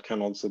elements that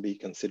can also be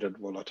considered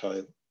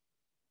volatile.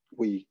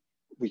 We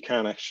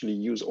can actually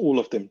use all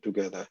of them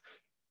together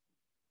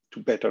to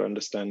better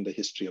understand the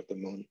history of the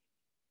moon.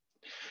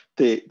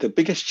 The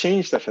biggest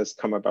change that has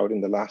come about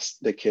in the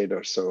last decade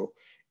or so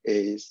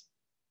is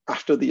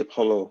after the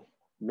Apollo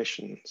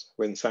missions,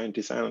 when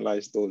scientists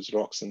analyzed those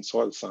rocks and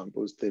soil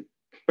samples, they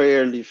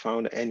barely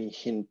found any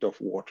hint of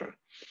water.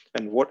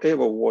 And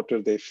whatever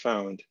water they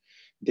found,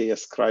 they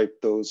ascribed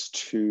those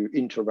to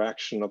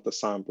interaction of the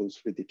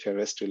samples with the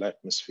terrestrial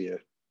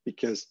atmosphere,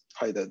 because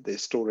either the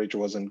storage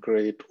wasn't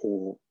great,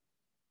 or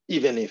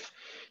even if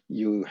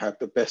you have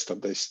the best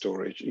of the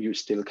storage, you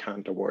still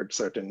can't avoid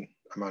certain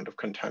amount of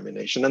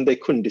contamination. And they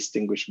couldn't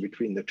distinguish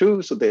between the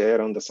two. So they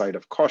err on the side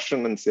of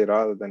caution and say,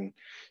 rather than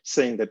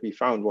saying that we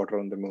found water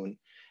on the moon,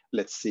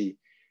 let's say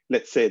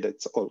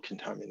that's all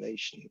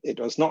contamination. It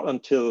was not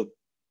until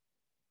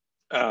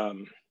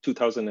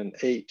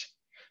 2008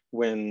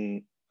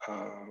 when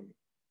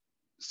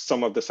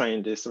some of the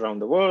scientists around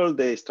the world,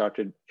 they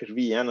started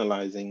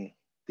reanalyzing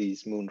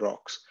these moon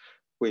rocks,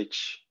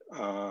 which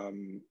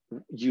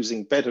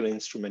using better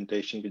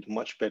instrumentation with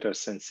much better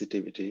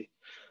sensitivity,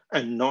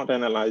 and not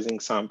analyzing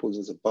samples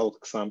as a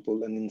bulk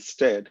sample, and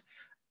instead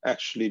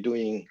actually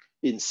doing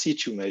in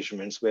situ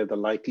measurements where the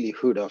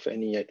likelihood of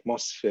any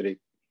atmospheric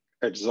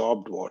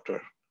adsorbed water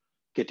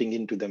getting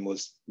into them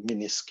was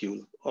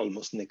minuscule,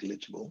 almost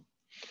negligible.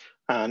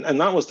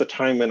 And that was the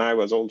time when I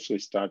was also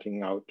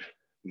starting out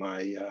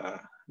my,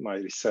 my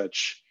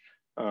research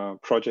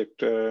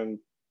project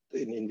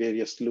in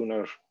various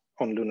lunar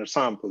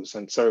samples.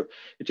 And so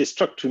it is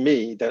struck to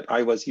me that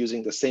I was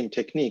using the same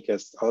technique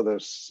as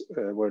others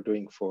were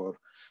doing for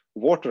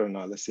water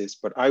analysis,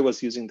 but I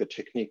was using the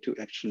technique to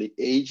actually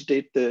age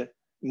date the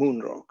moon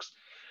rocks.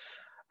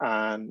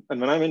 And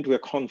when I went to a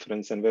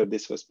conference and where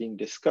this was being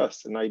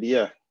discussed, an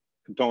idea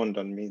dawned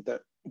on me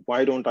that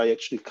why don't I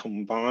actually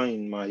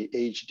combine my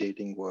age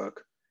dating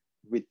work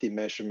with the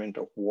measurement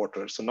of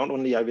water? So not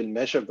only I will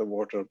measure the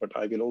water, but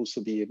I will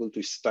also be able to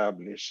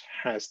establish,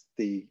 has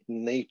the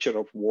nature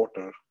of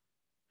water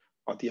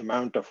or the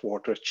amount of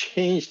water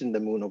changed in the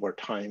moon over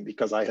time,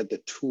 because I had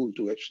the tool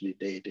to actually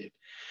date it.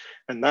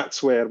 And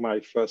that's where my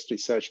first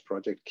research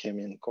project came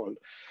in, called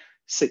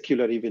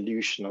Secular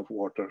Evolution of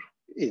Water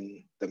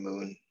in the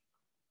Moon.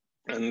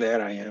 And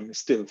there I am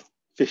still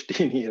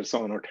 15 years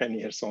on or 10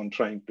 years on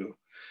trying to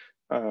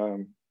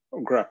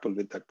grapple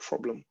with that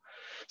problem.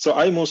 So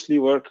I mostly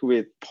work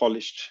with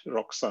polished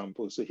rock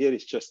samples. So here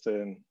is just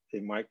a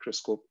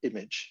microscope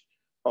image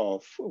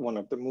of one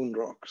of the moon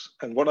rocks.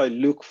 And what I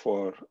look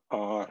for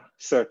are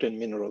certain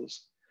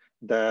minerals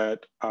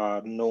that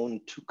are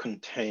known to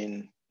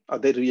contain,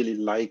 they really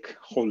like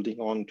holding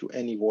on to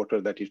any water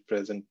that is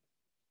present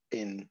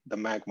in the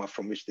magma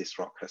from which this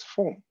rock has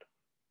formed.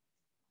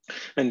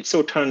 And it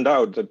so turned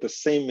out that the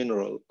same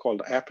mineral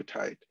called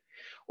apatite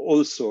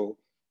also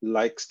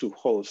likes to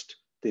host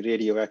the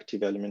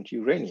radioactive element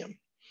uranium.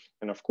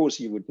 And of course,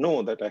 you would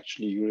know that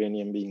actually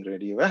uranium being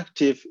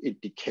radioactive,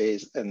 it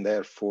decays, and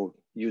therefore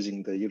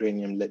using the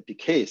uranium lead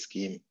decay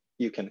scheme,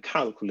 you can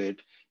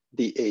calculate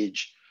the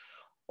age,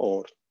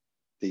 or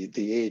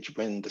the age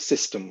when the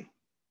system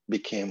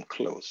became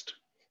closed.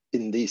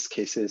 In these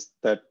cases,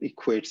 that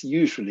equates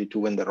usually to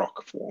when the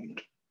rock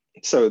formed.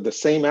 So the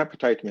same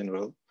apatite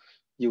mineral,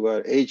 you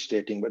are age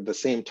dating, but at the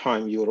same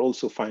time, you're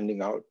also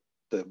finding out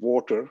the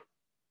water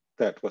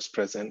that was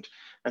present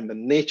and the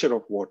nature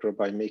of water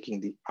by making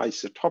the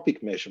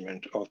isotopic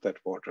measurement of that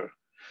water.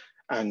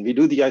 And we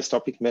do the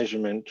isotopic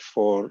measurement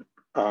for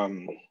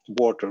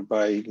water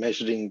by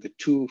measuring the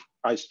two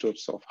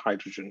isotopes of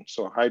hydrogen,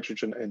 so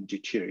hydrogen and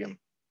deuterium.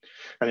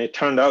 And it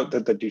turned out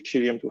that the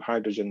deuterium to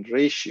hydrogen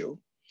ratio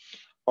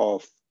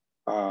of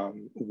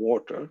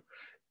water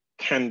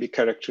can be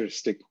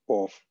characteristic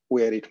of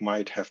where it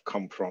might have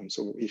come from.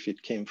 So if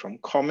it came from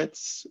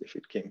comets, if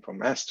it came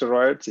from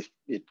asteroids, if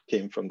it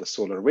came from the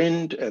solar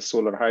wind as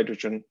solar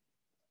hydrogen,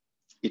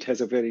 it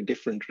has a very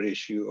different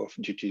ratio of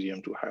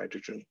deuterium to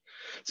hydrogen.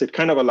 So it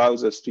kind of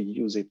allows us to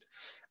use it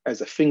as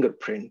a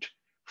fingerprint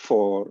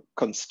for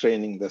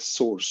constraining the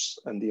source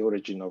and the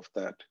origin of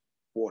that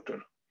water.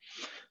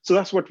 So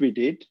that's what we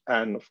did.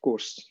 And of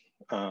course,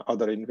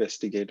 other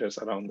investigators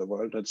around the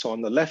world. And so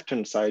on the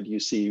left-hand side, you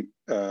see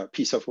a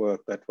piece of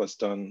work that was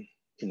done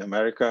in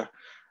America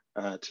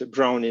at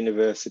Brown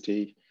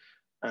University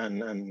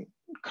and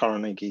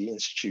Carnegie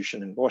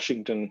Institution in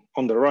Washington.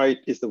 On the right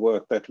is the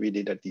work that we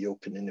did at the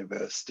Open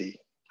University.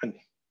 And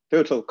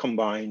total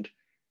combined,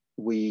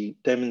 we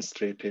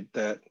demonstrated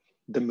that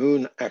the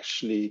moon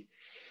actually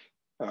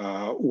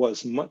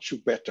was much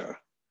better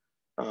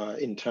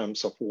in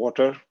terms of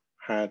water,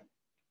 had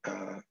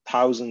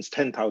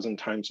 10,000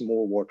 times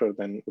more water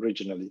than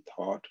originally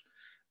thought.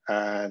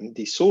 And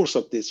the source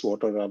of this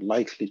water are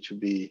likely to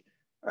be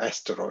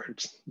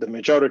asteroids. The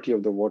majority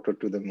of the water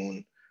to the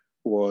moon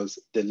was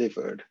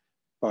delivered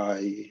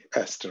by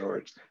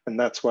asteroids. And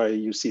that's why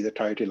you see the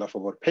title of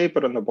our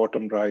paper on the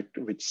bottom right,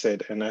 which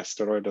said an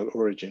asteroidal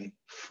origin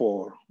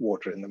for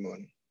water in the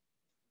moon.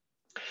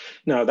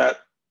 Now that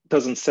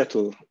doesn't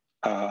settle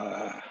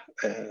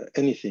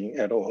anything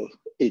at all.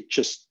 It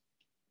just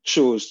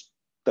shows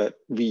that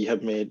we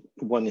have made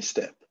one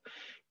step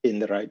in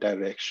the right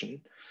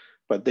direction.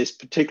 But this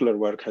particular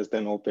work has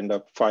then opened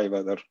up 5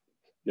 other,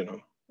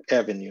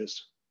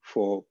 avenues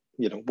for,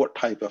 what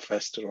type of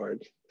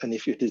asteroid. And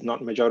if it is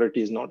not,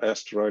 majority is not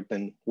asteroid,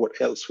 then what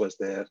else was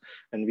there?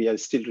 And we are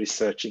still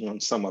researching on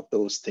some of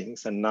those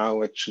things and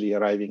now actually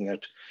arriving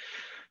at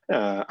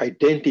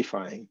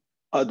identifying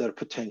other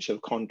potential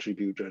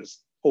contributors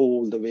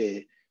all the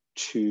way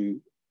to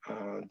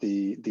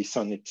the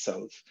sun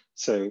itself.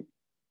 So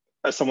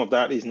some of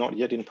that is not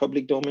yet in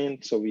public domain,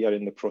 so we are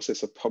in the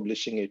process of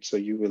publishing it, so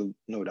you will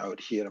no doubt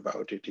hear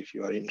about it if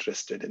you are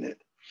interested in it.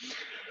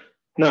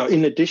 Now,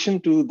 in addition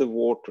to the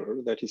water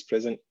that is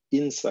present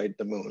inside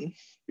the moon,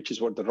 which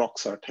is what the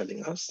rocks are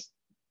telling us,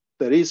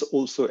 there is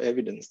also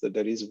evidence that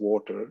there is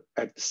water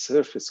at the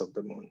surface of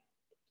the moon.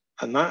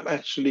 And that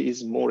actually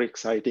is more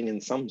exciting in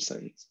some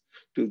sense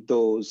to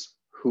those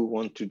who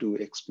want to do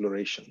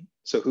exploration.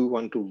 So who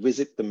want to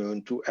visit the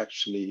moon to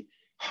actually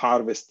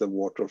harvest the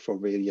water for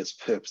various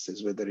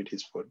purposes, whether it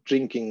is for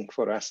drinking,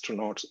 for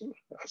astronauts,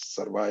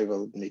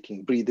 survival,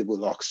 making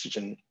breathable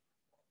oxygen,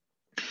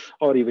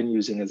 or even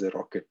using as a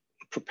rocket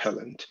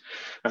propellant.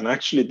 And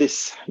actually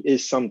this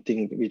is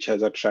something which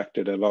has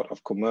attracted a lot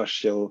of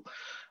commercial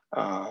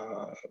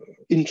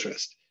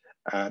interest.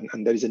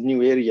 And there is a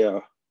new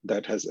area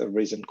that has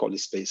arisen called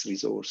space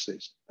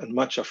resources. And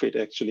much of it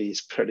actually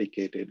is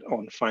predicated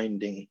on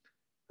finding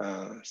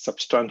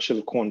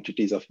substantial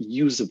quantities of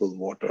usable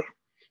water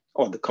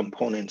or the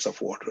components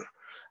of water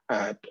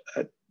at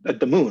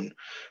the moon.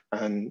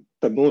 And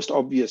the most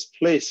obvious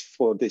place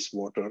for this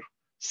water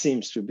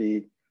seems to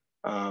be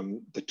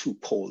the 2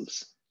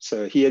 poles.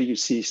 So here you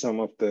see some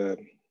of the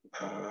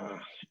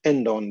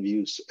end-on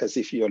views as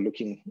if you are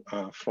looking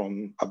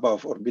from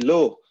above or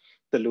below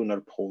the lunar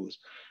poles.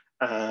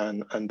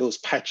 And those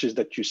patches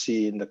that you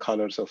see in the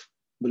colors of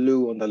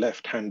blue on the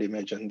left-hand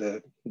image and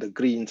the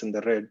greens and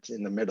the reds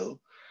in the middle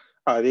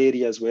are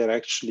areas where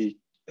actually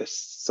a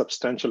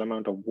substantial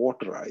amount of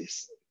water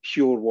ice,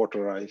 pure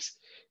water ice,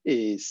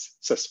 is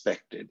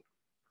suspected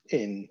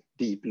in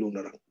deep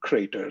lunar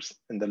craters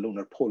in the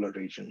lunar polar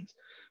regions.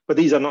 But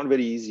these are not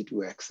very easy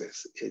to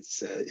access.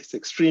 It's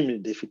extremely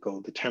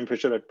difficult. The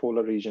temperature at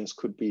polar regions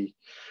could be,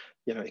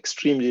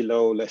 extremely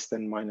low, less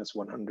than minus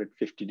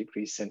 150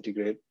 degrees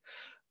centigrade,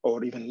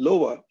 or even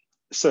lower.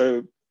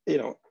 So,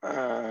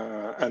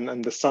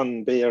 and the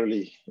sun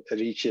barely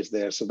reaches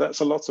there. So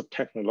that's a lots of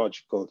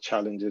technological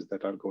challenges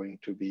that are going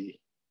to be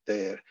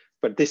there.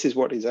 But this is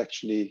what is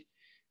actually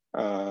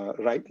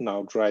right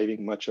now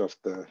driving much of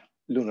the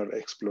lunar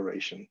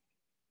exploration.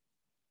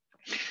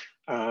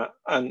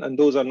 And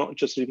those are not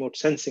just remote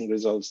sensing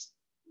results.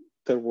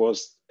 There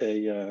was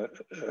a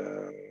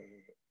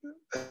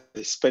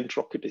spent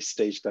rocket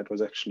stage that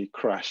was actually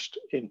crashed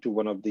into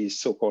one of these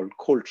so-called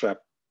cold trap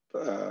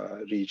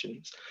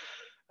regions.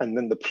 And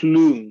then the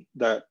plume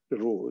that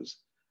rose,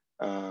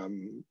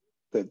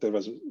 there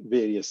was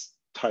various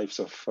types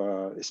of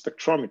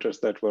spectrometers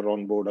that were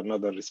on board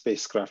another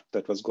spacecraft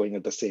that was going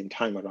at the same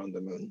time around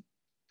the moon.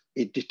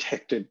 It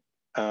detected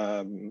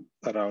around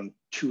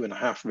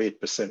 2.5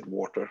 weight%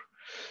 water.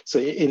 So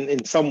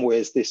in some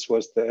ways, this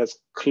was as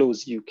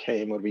close you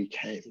came or we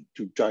came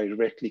to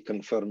directly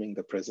confirming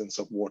the presence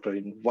of water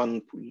in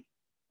one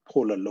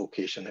polar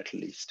location at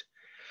least.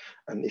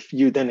 And if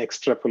you then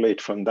extrapolate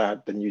from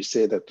that, then you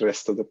say that the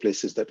rest of the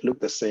places that look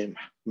the same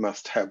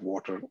must have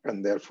water,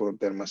 and therefore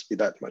there must be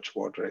that much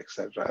water,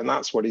 etc. And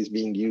that's what is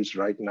being used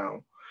right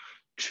now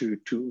to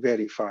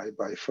verify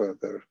by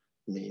further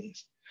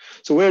means.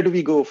 So where do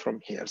we go from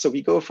here? So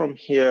we go from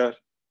here,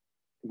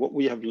 what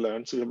we have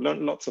learned. So we have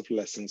learned lots of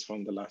lessons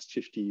from the last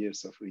 50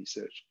 years of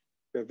research.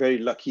 We're very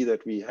lucky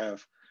that we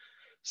have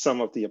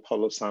some of the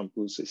Apollo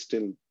samples is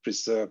still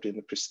preserved in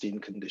the pristine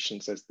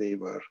conditions as they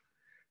were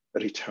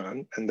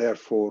returned. And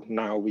therefore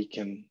now we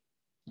can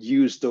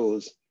use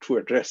those to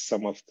address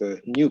some of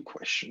the new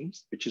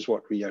questions, which is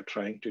what we are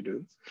trying to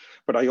do.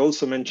 But I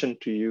also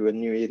mentioned to you a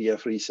new area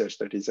of research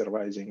that is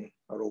arising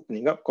or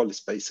opening up called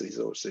space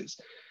resources,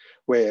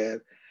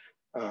 where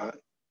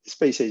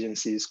space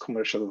agencies,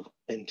 commercial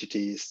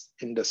entities,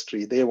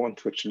 industry, they want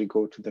to actually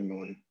go to the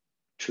moon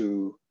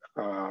to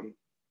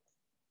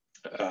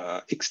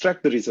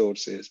extract the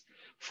resources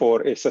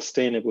for a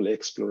sustainable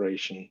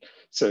exploration.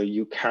 So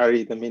you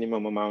carry the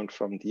minimum amount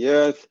from the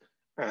Earth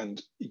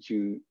and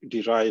you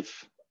derive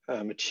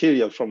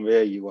material from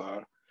where you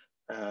are.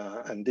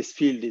 And this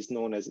field is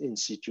known as in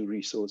situ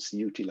resource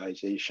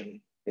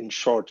utilization. In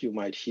short, you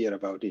might hear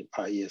about it,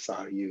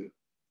 ISRU.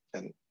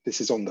 And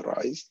this is on the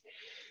rise,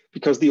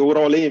 because the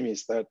overall aim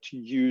is that to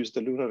use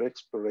the lunar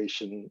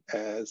exploration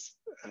as,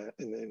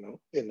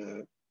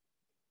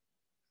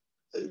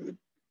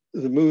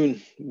 the moon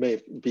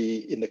may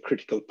be in a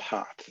critical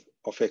path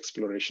of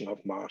exploration of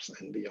Mars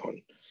and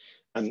beyond.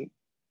 And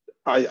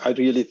I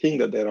really think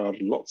that there are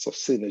lots of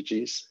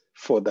synergies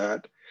for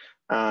that.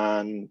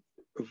 And,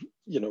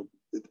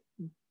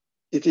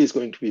 it is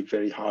going to be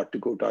very hard to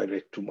go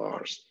direct to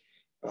Mars,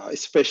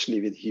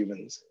 especially with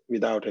humans,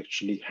 without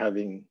actually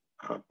having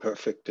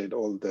perfected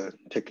all the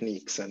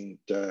techniques and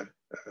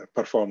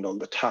performed all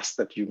the tasks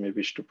that you may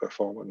wish to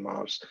perform on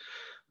Mars,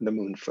 the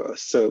moon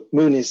first. So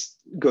moon is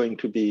going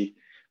to be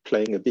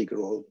playing a big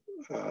role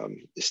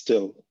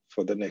still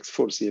for the next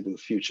foreseeable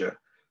future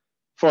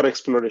for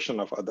exploration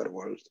of other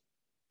worlds.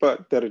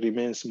 But there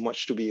remains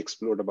much to be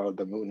explored about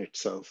the moon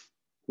itself,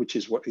 which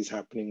is what is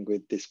happening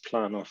with this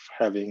plan of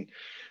having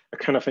a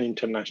kind of an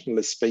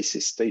international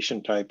space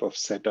station type of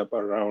setup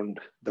around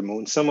the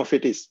moon. Some of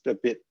it is a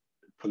bit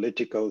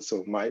political,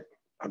 so might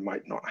or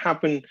might not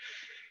happen.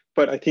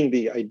 But I think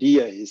the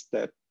idea is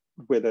that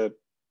whether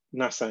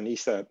NASA and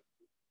ESA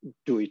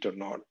do it or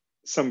not,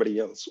 somebody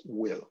else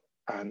will.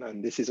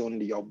 And this is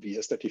only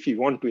obvious that if you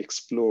want to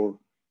explore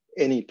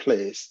any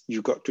place,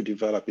 you got to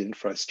develop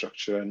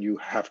infrastructure and you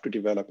have to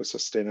develop a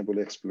sustainable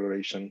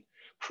exploration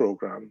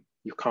program.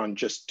 You can't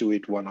just do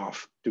it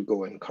one-off to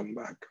go and come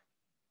back.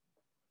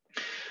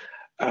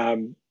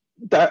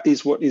 That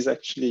is what is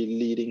actually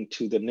leading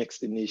to the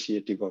next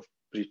initiative of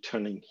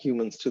returning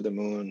humans to the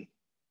moon.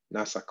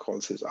 NASA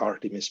calls it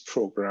Artemis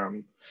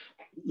program.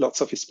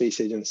 Lots of space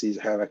agencies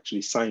have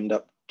actually signed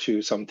up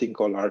to something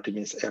called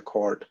Artemis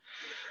Accord.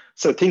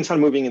 So things are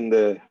moving in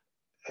the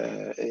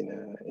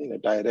in a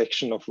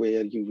direction of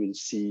where you will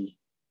see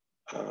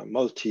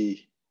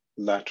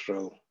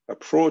multilateral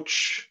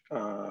approach,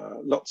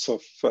 lots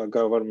of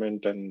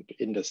government and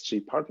industry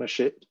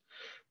partnership.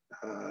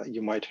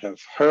 You might have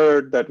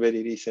heard that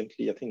very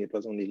recently, I think it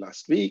was only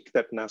last week,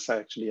 that NASA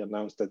actually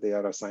announced that they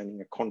are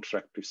assigning a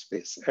contract to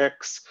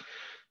SpaceX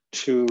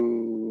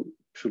to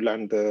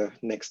land the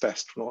next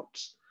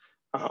astronauts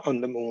on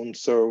the moon.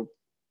 So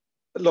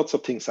lots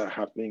of things are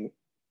happening,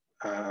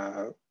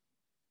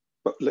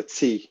 but let's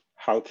see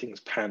how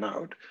things pan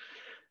out.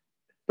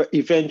 But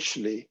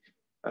eventually,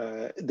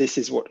 this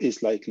is what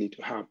is likely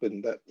to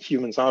happen, that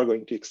humans are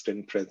going to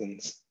extend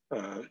presence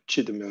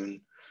to the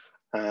moon,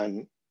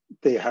 and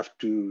they have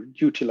to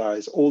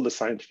utilize all the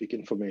scientific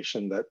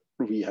information that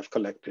we have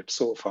collected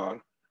so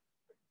far,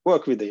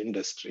 work with the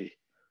industry,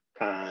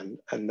 and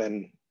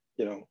then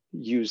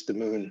use the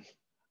moon.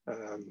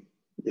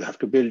 You have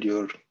to build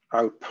your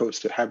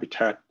outpost, your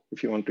habitat,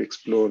 if you want to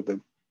explore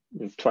the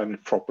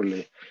planet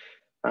properly.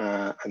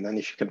 And then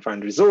if you can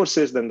find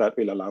resources, then that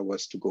will allow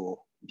us to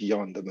go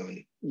beyond the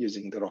moon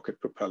using the rocket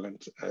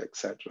propellant,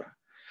 etc.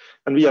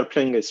 And we are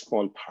playing a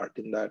small part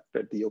in that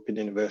at the Open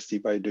University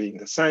by doing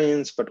the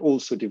science, but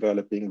also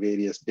developing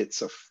various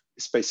bits of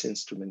space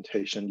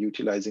instrumentation,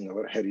 utilizing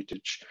our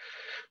heritage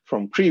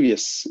from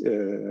previous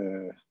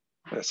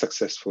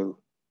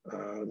successful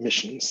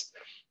missions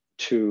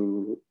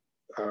to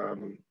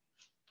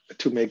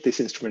make this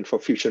instrument for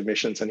future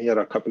missions. And here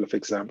are a couple of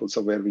examples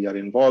of where we are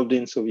involved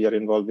in. So we are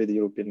involved with the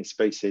European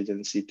Space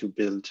Agency to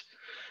build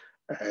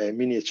a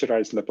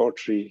miniaturized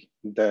laboratory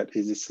that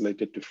is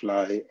slated to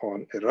fly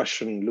on a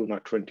Russian Lunar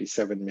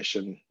 27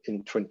 mission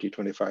in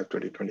 2025,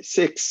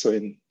 2026, so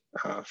in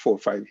 4 or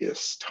 5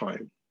 years'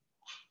 time.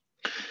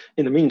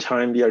 In the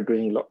meantime, we are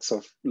doing lots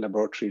of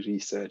laboratory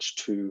research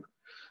to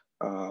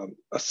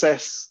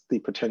assess the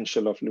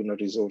potential of lunar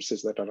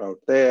resources that are out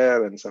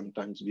there. And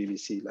sometimes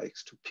BBC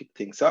likes to pick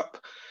things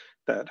up,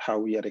 that how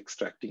we are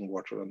extracting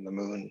water on the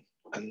moon.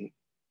 And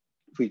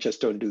we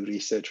just don't do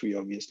research. We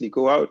obviously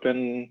go out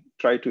and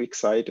try to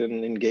excite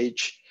and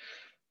engage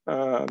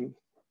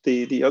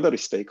the other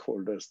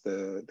stakeholders,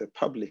 the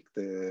public,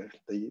 the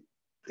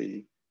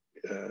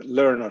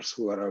learners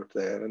who are out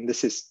there. And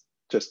this is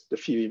just a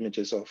few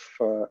images of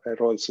a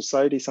Royal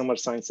Society summer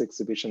science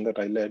exhibition that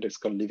I led. It's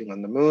called Living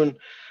on the Moon.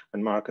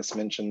 And Marcus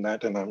mentioned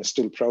that, and I'm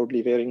still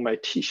proudly wearing my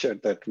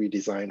t-shirt that we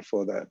designed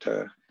for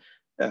that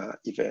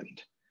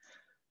event.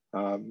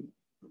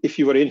 If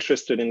you are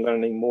interested in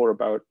learning more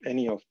about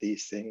any of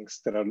these things,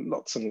 there are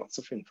lots and lots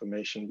of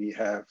information we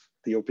have.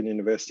 The Open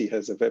University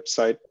has a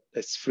website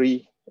that's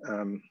free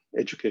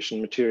education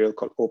material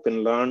called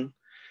Open Learn.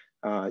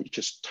 You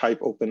just type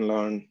Open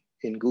Learn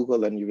in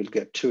Google and you will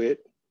get to it.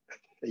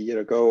 A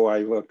year ago,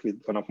 I worked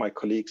with one of my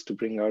colleagues to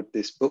bring out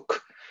this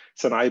book.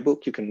 It's an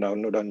iBook you can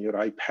download on your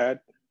iPad,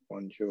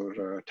 on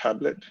your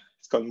tablet.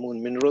 It's called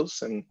Moon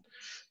Minerals, and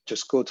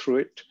just go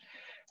through it.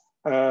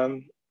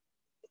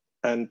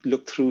 And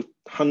look through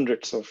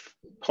hundreds of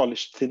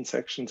polished thin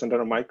sections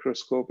under a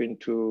microscope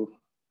into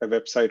a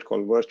website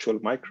called Virtual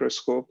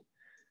Microscope.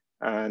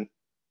 And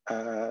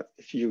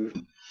if you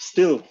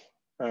still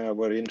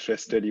were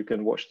interested, you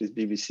can watch this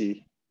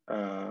BBC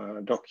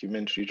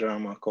documentary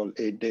drama called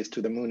 8 Days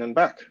to the Moon and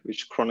Back,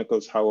 which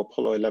chronicles how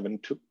Apollo 11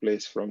 took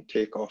place from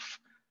takeoff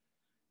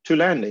to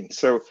landing.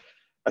 So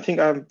I think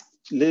I'm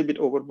a little bit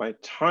over my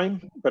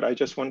time, but I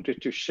just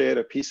wanted to share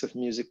a piece of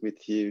music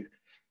with you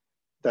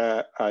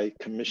that I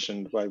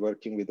commissioned by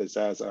working with a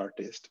jazz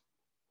artist,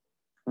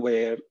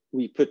 where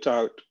we put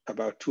out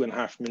about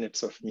 2.5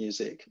 minutes of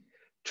music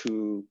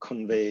to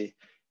convey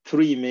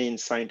 3 main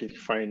scientific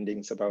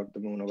findings about the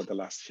moon over the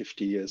last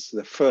 50 years.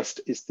 The first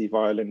is the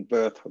violent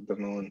birth of the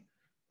moon.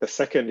 The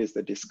second is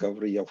the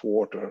discovery of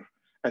water.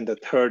 And the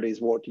third is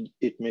what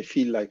it may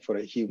feel like for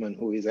a human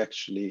who is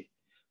actually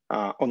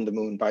on the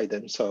moon by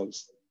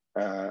themselves.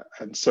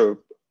 And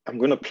so I'm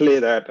going to play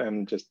that,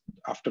 and just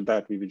after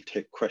that, we will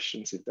take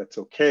questions if that's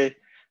okay.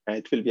 And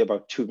it will be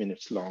about 2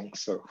 minutes long,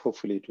 so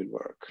hopefully it will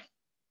work.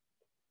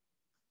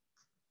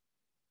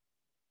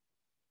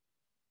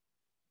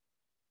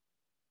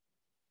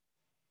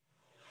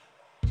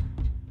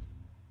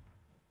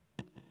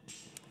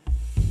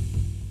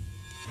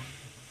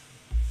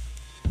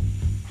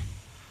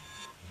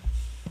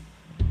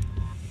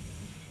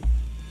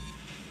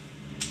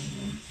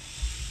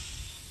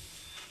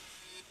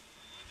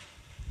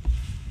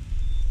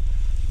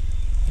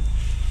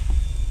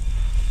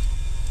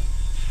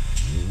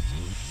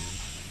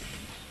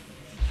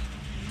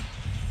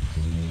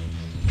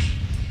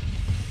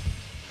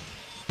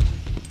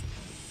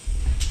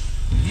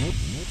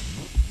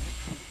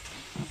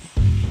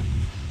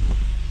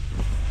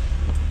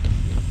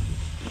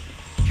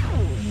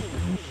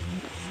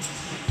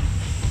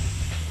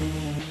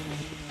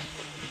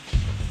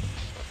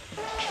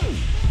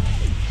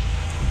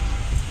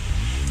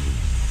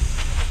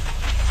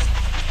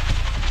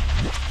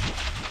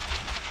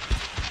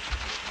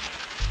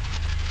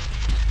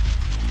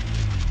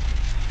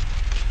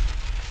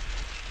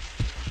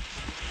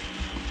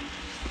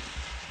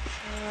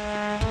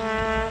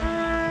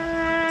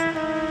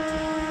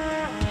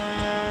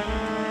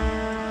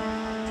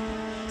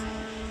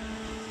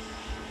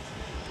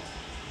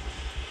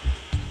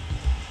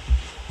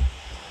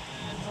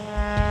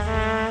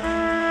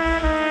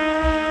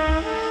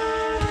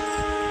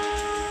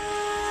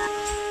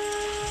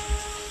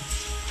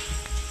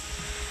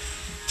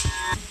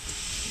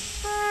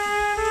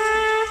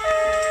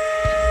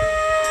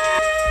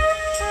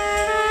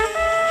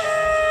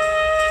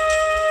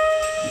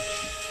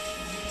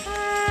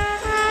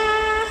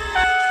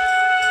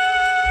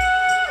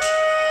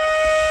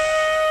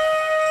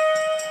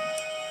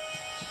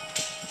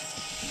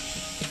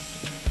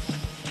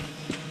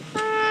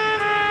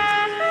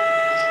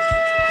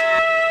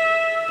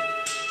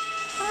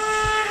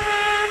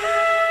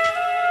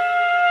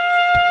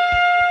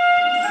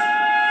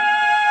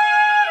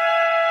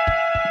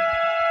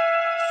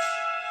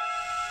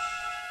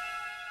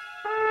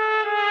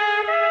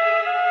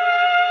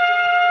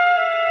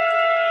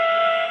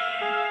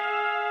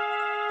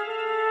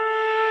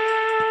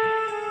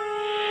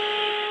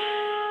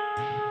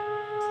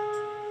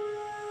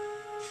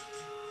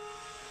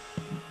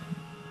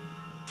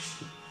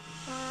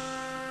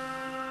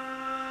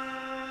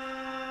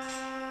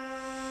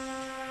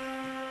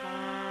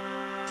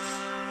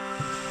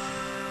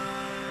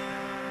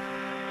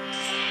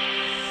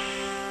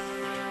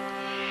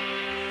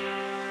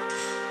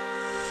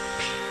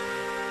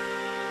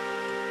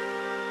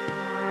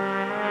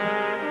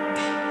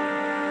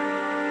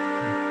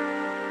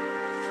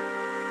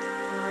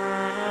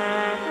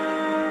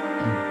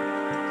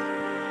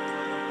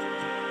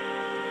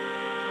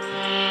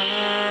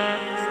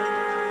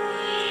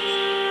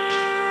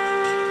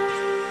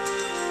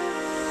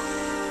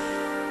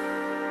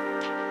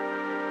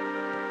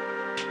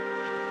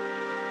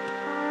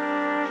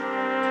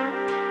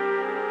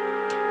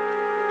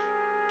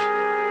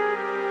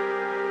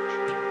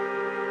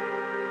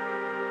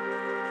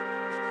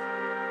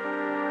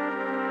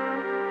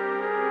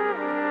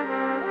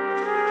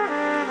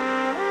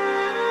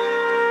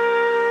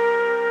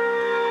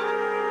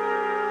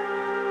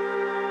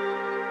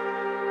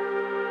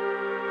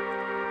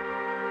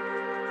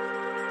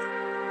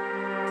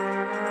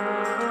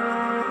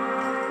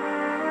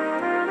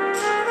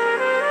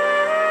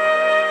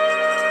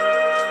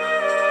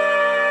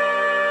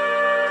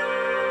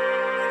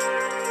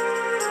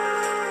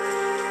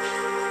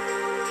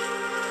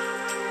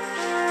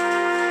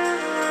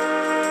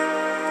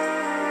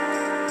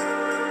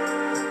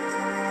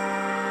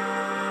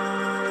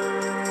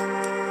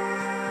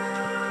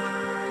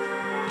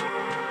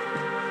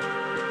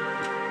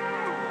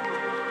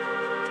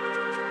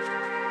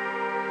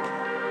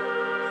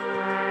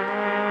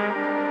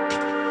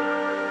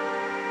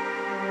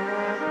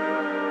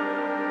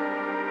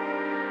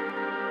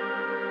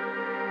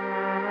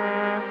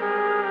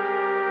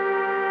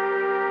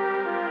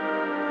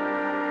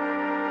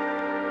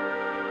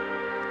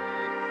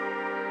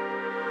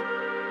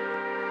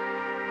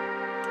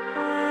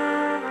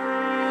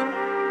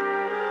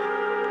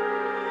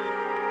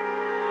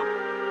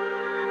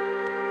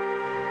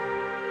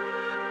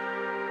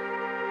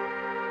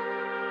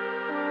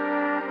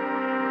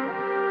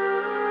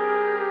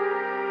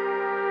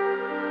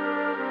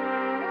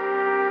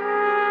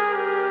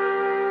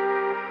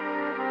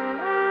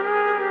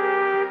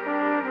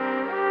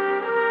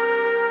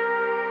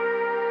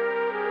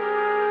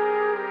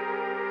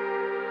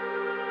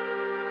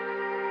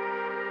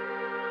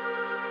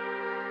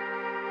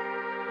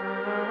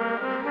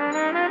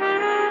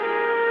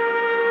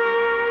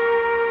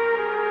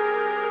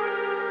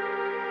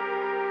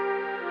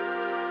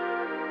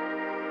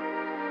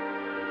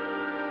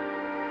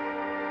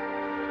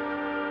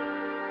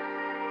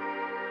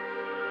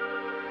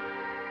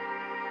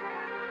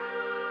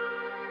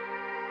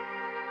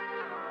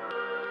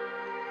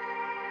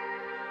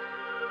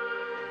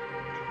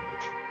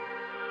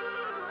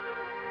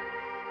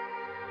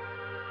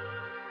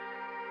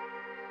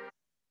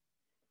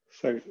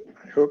 So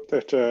I hope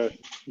that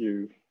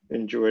you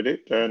enjoyed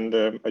it. And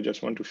I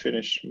just want to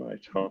finish my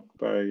talk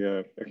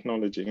by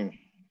acknowledging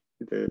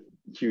the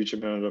huge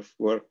amount of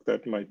work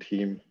that my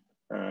team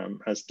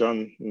has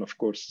done. And of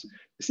course,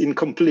 it's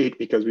incomplete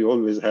because we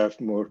always have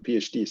more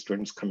PhD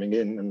students coming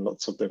in and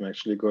lots of them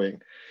actually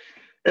going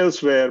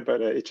elsewhere,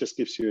 but it just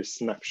gives you a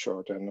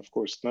snapshot. And of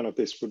course, none of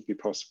this would be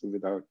possible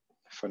without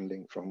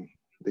funding from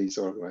these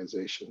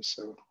organizations.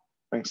 So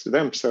thanks to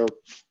them. So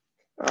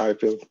I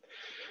will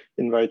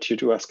invite you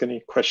to ask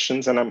any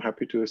questions, and I'm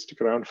happy to stick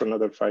around for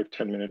another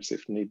 5-10 minutes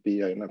if need be.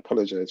 And I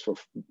apologize for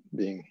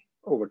being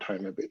over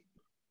time a bit.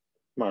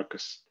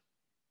 Marcus.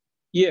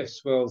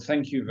 Yes, well,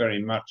 thank you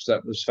very much.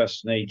 That was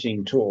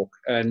fascinating talk.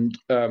 And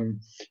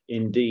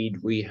indeed,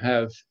 we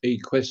have a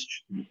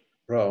question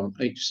from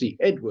H.C.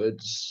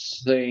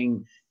 Edwards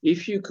saying,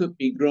 if you could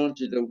be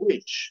granted a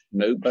wish,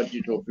 no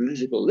budget or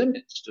political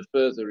limits to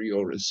further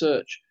your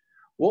research,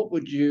 what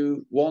would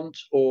you want,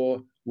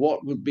 or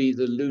what would be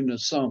the lunar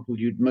sample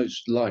you'd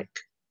most like?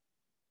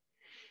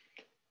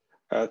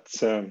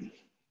 That's a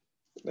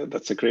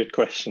great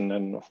question.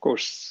 And of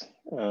course,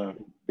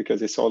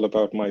 because it's all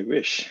about my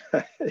wish,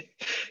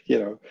 you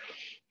know,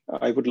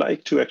 I would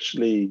like to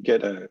actually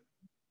get a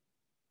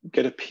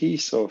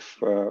piece of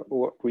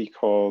what we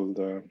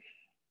call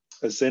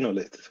a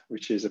xenolith,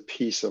 which is a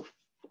piece of,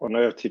 on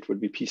Earth, it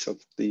would be a piece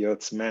of the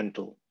Earth's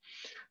mantle.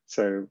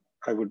 So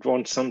I would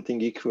want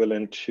something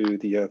equivalent to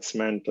the Earth's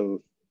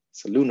mantle.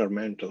 It's a lunar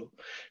mantle,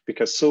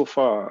 because so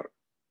far,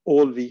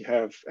 all we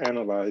have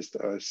analyzed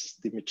as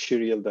the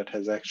material that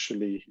has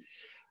actually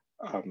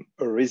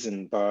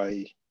arisen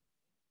by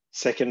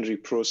secondary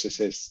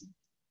processes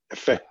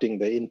affecting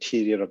the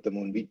interior of the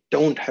moon. We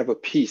don't have a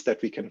piece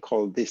that we can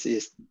call this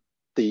is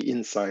the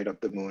inside of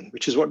the moon,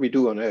 which is what we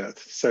do on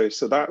Earth. So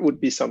that would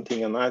be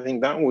something, and I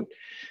think that would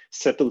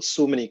settle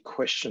so many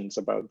questions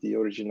about the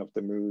origin of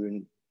the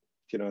moon,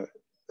 you know,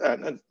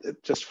 and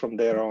just from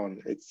there on,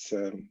 it's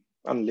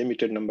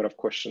unlimited number of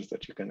questions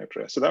that you can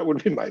address. So that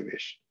would be my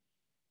wish.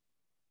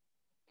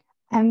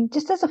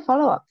 Just as a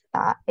follow-up to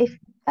that, if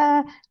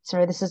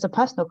sorry, this is a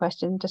personal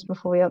question just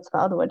before we answer the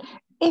other one.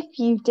 If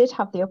you did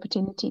have the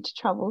opportunity to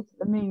travel to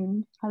the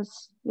moon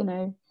as, you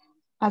know,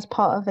 as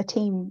part of a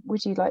team,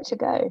 would you like to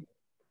go?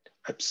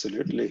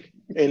 Absolutely.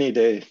 Any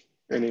day,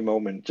 any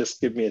moment, just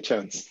give me a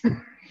chance.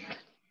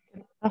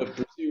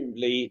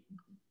 Presumably,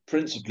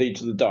 principally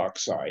to the dark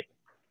side,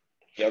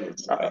 the other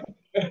side.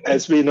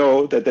 As we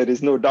know that there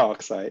is no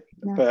dark side,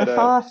 No, but the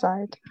far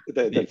side.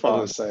 The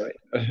far side.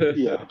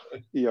 Yeah,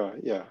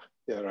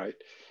 right.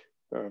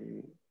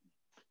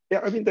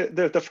 Yeah, I mean,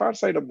 the far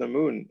side of the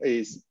moon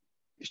is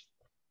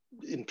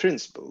in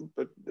principle,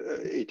 but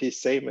it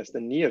is same as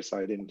the near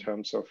side in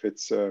terms of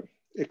its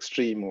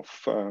extreme of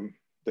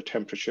the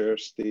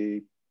temperatures,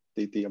 the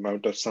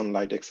amount of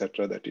sunlight,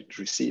 etc., that it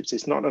receives.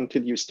 It's not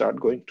until you start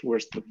going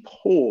towards the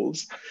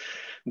poles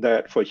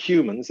that for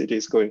humans, it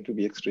is going to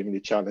be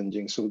extremely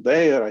challenging. So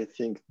there, I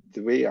think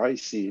the way I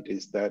see it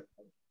is that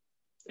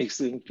it's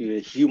going to be a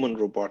human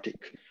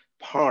robotic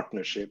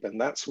partnership. And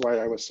that's why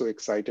I was so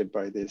excited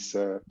by this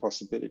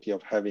possibility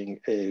of having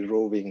a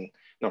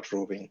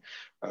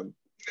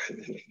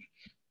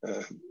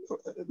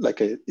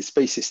like a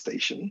space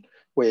station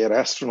where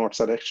astronauts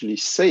are actually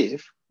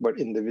safe, but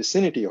in the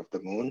vicinity of the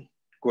moon,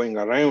 going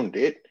around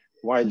it,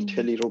 while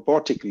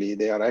telerobotically,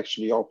 they are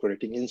actually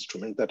operating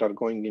instruments that are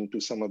going into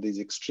some of these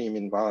extreme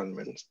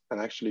environments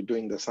and actually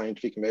doing the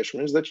scientific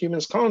measurements that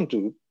humans can't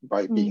do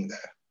by being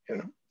there, you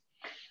know.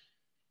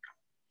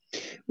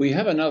 We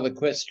have another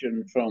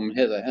question from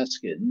Heather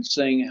Haskins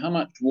saying, how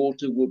much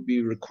water would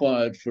be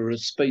required for a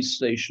space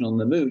station on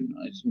the moon?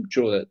 I'm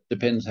sure that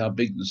depends how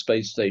big the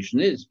space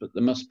station is, but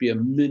there must be a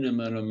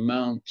minimum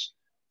amount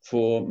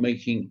for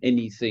making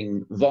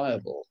anything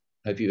viable.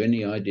 Have you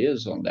any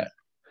ideas on that?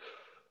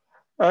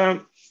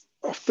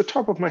 Off the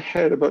top of my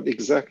head about the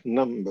exact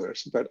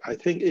numbers, but I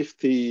think if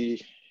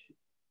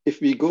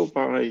we go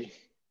by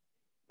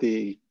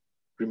the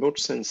remote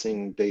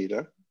sensing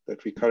data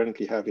that we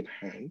currently have in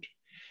hand,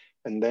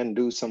 and then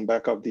do some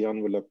back of the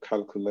envelope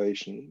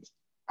calculations,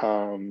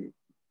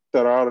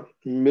 there are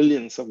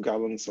millions of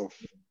gallons of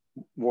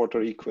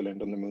water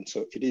equivalent on the moon.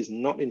 So it is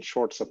not in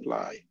short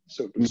supply,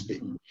 so to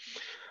speak.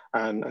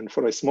 And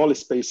for a small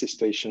space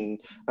station,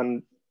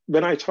 and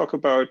when I talk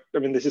about, I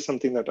mean, this is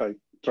something that I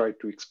try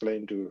to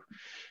explain to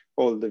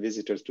all the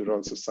visitors to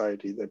Royal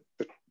Society, that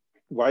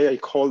why I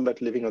call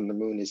that living on the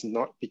moon is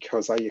not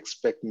because I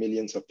expect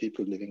millions of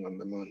people living on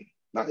the moon.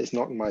 That is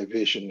not my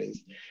vision.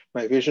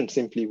 My vision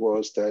simply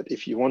was that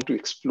if you want to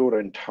explore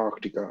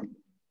Antarctica,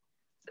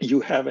 you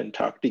have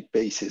Antarctic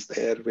bases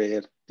there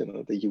where, you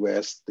know, the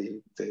US,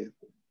 the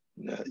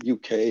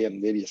UK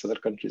and various other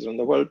countries around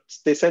the world,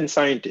 they send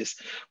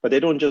scientists, but they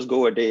don't just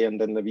go a day and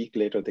then a week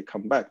later they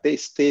come back. They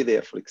stay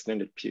there for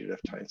extended period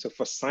of time. So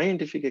for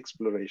scientific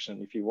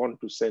exploration, if you want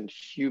to send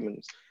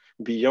humans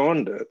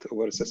beyond Earth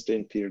over a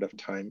sustained period of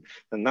time,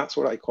 then that's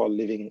what I call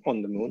living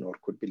on the moon, or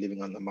could be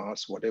living on the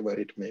Mars, whatever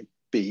it may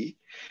be.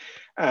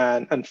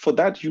 And for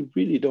that, you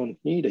really don't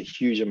need a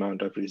huge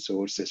amount of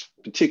resources,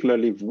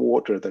 particularly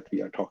water that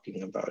we are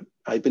talking about.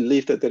 I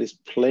believe that there is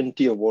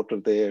plenty of water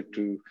there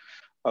to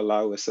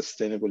allow a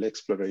sustainable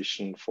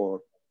exploration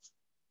for,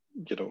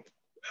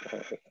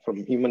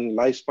 from human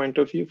life's point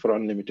of view, for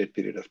unlimited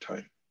period of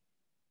time.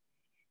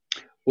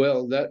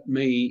 Well, that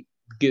may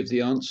give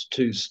the answer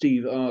to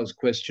Steve R.'s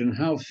question: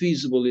 how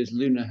feasible is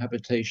lunar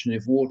habitation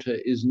if water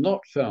is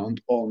not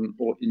found on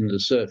or in the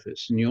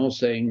surface? And you're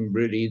saying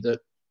really that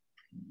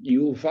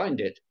you will find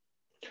it.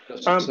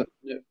 Well,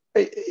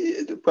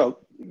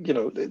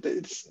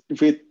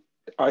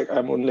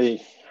 I'm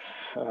only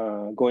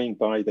going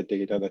by the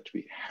data that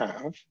we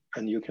have,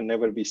 and you can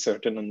never be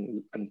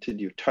certain until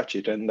you touch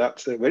it. And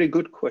that's a very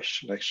good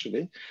question,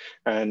 actually.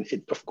 And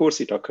of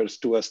course, it occurs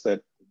to us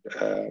that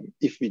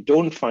if we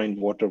don't find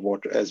water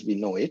as we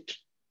know it,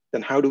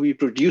 then how do we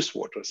produce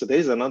water? So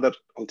there's another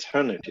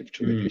alternative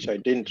to it, which I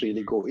didn't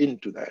really go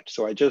into that.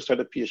 So I just had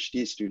a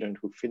PhD student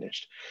who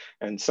finished,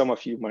 and some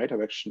of you might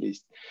have actually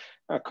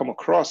come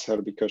across her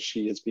because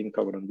she has been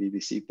covered on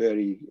BBC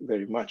very,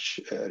 very much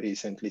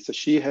recently. So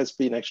she has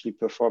been actually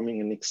performing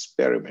an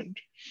experiment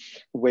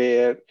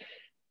where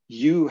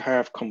you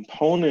have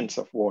components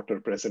of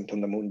water present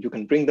on the moon. You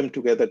can bring them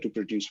together to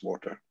produce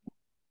water.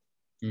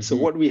 So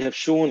what we have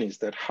shown is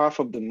that half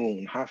of the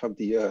moon, half of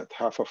the Earth,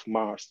 half of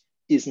Mars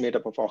is made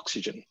up of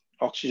oxygen.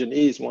 Oxygen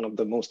is one of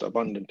the most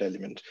abundant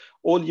elements.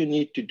 All you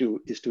need to do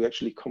is to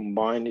actually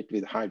combine it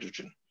with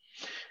hydrogen.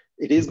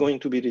 It is going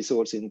to be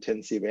resource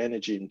intensive,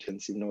 energy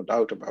intensive, no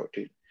doubt about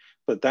it.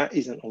 But that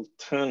is an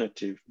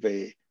alternative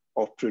way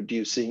of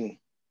producing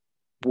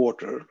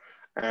water.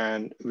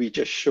 And we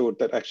just showed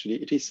that actually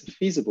it is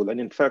feasible.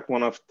 And in fact,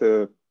 one of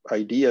the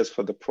ideas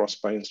for the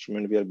PROSPER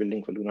instrument we are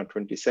building for Lunar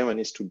 27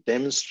 is to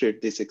demonstrate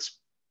this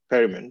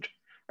experiment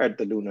at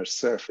the lunar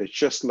surface,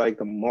 just like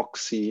the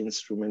MOXIE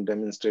instrument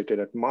demonstrated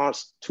at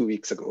Mars 2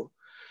 weeks ago,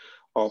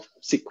 of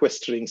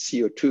sequestering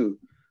CO2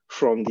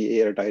 from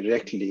the air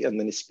directly and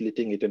then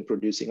splitting it and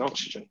producing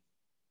oxygen.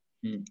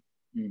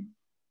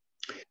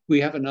 We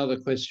have another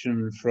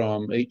question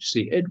from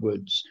H.C.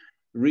 Edwards.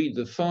 Read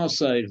the far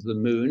side of the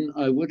moon.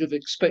 I would have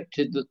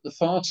expected that the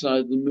far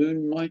side of the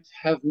moon might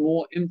have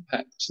more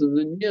impacts than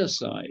the near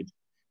side.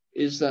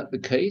 Is that the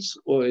case,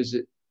 or is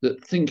it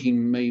that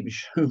thinking may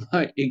show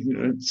my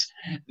ignorance?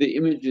 The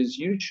images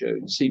you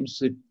showed seems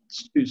to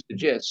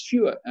suggest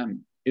fewer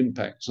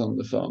impacts on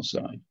the far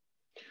side.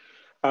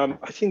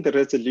 I think the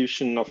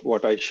resolution of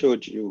what I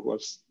showed you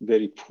was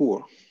very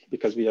poor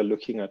because we are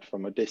looking at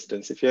from a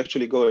distance. If you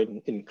actually go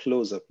in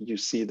close-up, you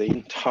see the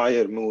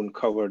entire moon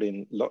covered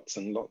in lots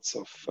and lots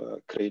of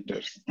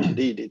craters.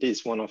 Indeed, it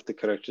is one of the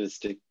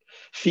characteristic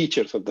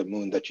features of the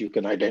moon that you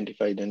can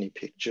identify in any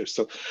picture.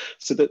 So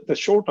the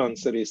short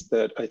answer is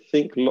that I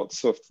think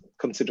lots of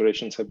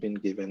considerations have been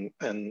given.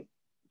 And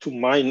to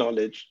my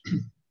knowledge,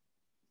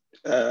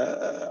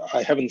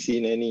 I haven't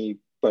seen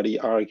anybody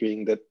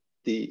arguing that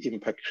the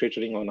impact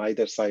cratering on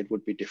either side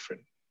would be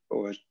different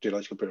over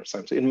geological period of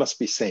time. So it must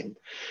be same,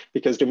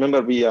 because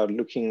remember, we are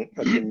looking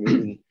at the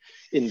moon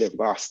in the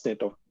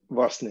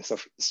vastness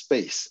of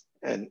space,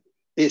 and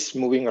is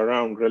moving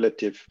around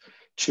relative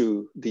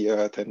to the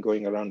Earth and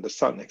going around the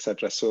sun,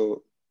 etc.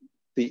 So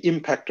the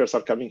impactors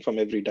are coming from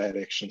every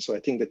direction. So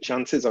I think the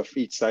chances of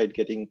each side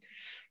getting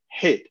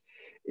hit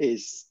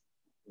is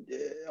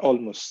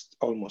almost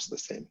the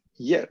same.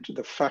 Yet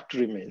the fact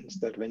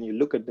remains that when you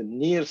look at the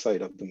near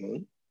side of the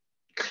moon,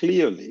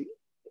 clearly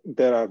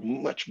there are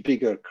much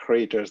bigger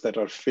craters that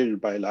are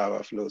filled by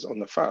lava flows on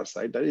the far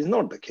side. That is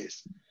not the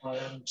case.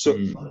 So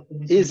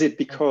is it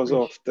because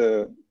of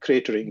the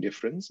cratering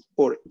difference,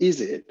 or is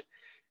it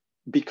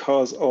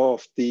because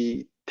of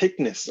the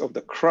thickness of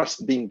the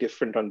crust being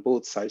different on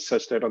both sides,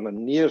 such that on the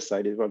near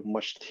side it was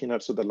much thinner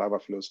so the lava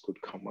flows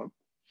could come up?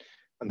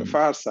 On the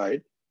far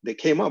side, they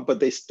came up, but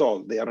they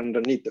stalled. They are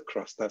underneath the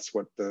crust. That's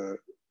what the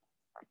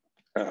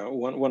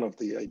one of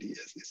the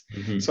ideas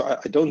is. So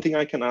I don't think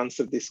I can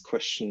answer this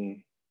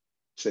question,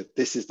 say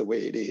this is the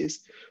way it is,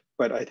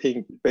 but I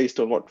think based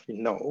on what we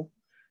know,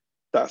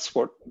 that's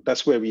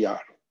where we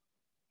are.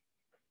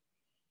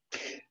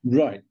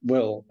 Right.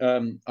 Well,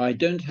 I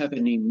don't have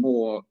any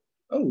more.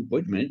 Oh,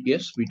 wait a minute.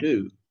 Yes, we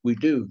do. We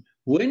do.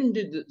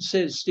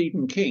 Says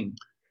Stephen King,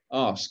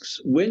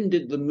 asks, when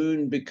did the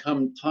moon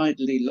become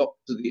tidally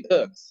locked to the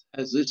Earth?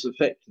 Has this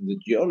affected the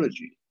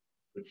geology?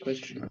 Good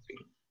question, I think.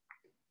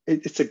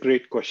 It's a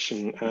great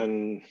question.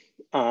 And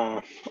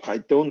I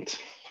don't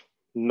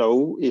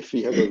know if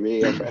we have a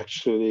way of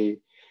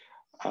actually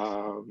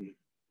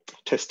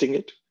testing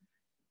it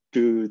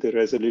to the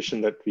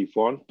resolution that we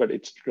want, but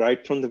it's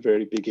right from the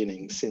very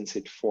beginning since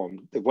it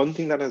formed. The one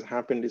thing that has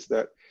happened is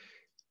that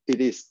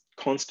it is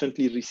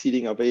constantly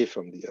receding away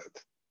from the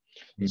Earth.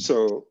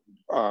 So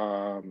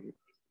I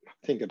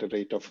think at a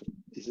rate of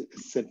a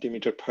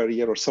centimeter per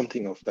year or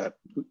something of that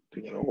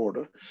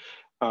order.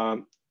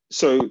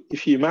 So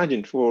if you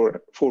imagine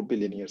 4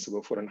 billion years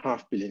ago,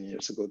 4.5 billion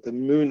years ago, the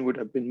moon would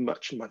have been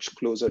much, much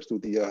closer to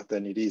the Earth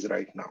than it is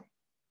right now.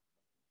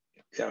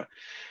 Yeah.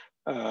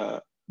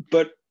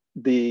 But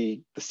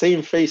the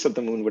same face of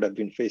the moon would have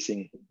been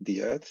facing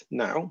the Earth.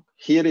 Now,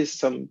 here is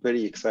some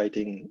very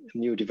exciting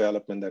new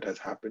development that has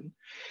happened.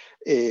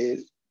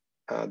 The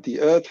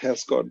Earth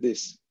has got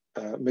this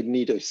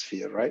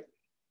magnetosphere, right?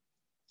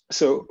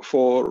 So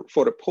for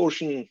a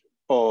portion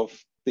of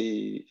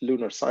the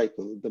lunar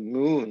cycle, the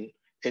moon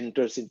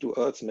enters into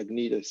Earth's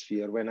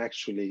magnetosphere when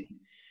actually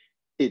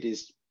it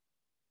is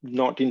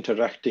not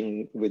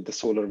interacting with the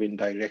solar wind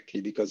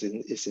directly because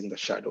it's in the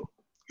shadow,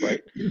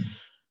 right?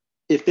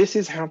 If this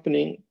is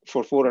happening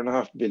for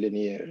 4.5 billion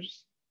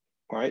years,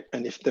 right?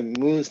 And if the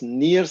moon's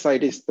near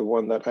side is the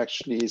one that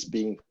actually is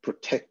being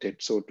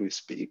protected, so to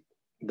speak,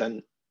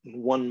 then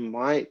one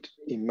might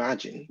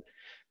imagine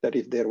that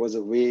if there was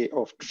a way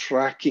of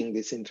tracking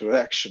this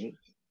interaction,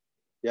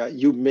 yeah,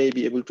 you may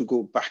be able to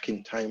go back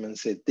in time and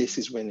say, this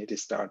is when it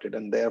started.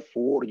 And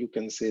therefore you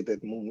can say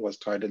that moon was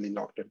tidally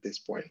locked at this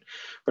point.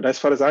 But as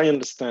far as I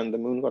understand, the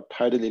moon got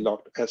tidally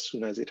locked as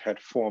soon as it had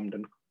formed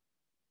and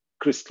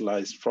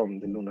crystallized from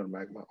the lunar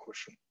magma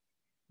ocean.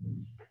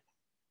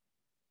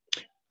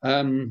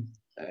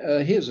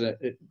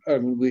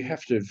 We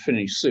have to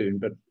finish soon,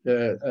 but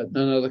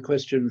another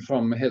question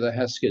from Heather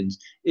Haskins.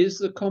 Is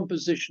the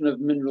composition of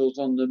minerals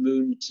on the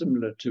moon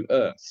similar to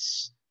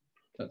Earth's?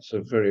 That's a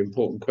very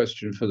important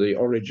question for the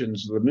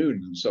origins of the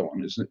moon and so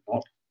on, isn't it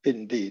not?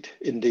 Indeed,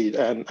 indeed.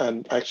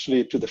 And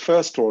actually to the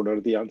first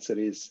order, the answer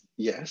is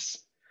yes.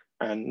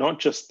 And not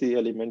just the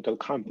elemental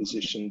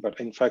composition, but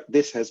in fact,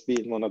 this has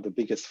been one of the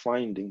biggest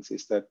findings,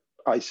 is that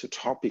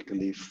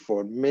isotopically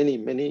for many,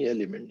 many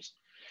elements,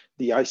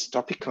 the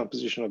isotopic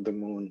composition of the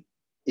moon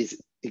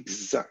is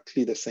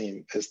exactly the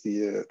same as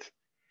the Earth.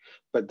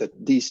 But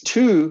that these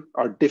two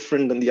are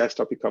different than the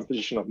isotopic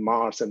composition of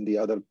Mars and the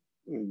other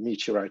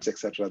meteorites,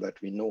 etc.,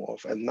 that we know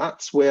of. And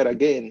that's where,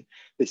 again,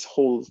 this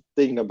whole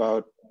thing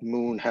about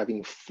moon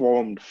having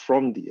formed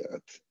from the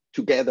Earth,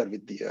 together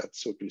with the Earth,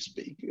 so to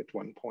speak, at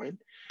one point,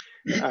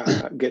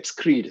 gets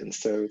credence.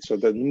 So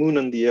the moon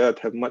and the Earth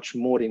have much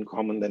more in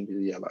common than we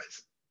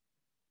realize.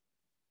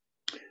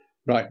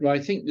 Right. Well, I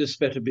think this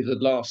better be the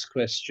last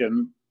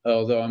question,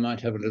 although I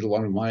might have a little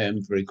one of my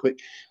own very quick.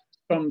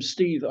 From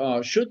Steve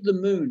R. Should the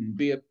moon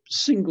be a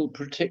single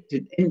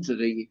protected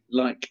entity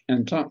like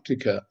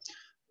Antarctica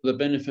for the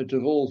benefit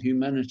of all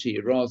humanity,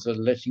 rather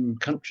than letting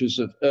countries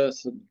of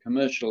Earth and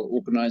commercial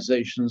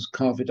organizations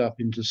carve it up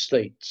into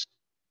states?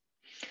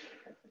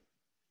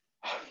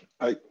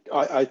 I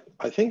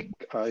think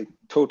I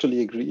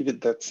totally agree with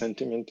that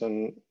sentiment,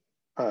 and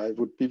I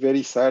would be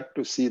very sad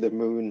to see the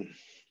moon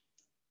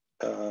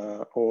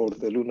or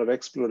the lunar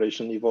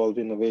exploration evolve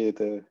in a way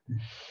the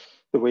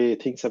way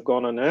things have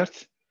gone on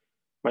Earth.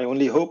 My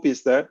only hope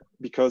is that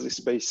because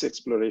space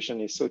exploration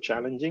is so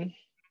challenging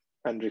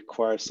and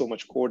requires so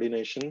much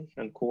coordination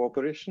and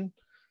cooperation,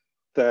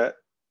 that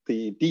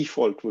the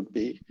default would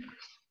be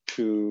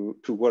to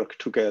work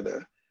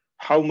together.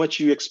 How much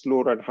you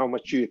explore and how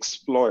much you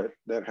exploit,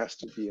 there has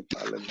to be a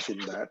balance in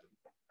that.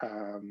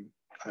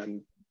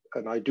 And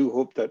I do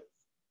hope that,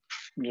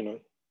 you know,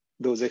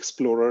 those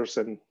explorers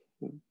and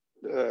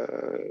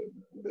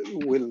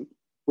will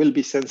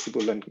be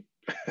sensible and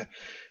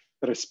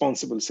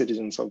responsible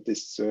citizens of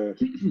this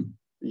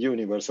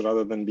universe,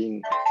 rather than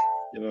being,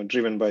 you know,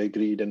 driven by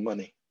greed and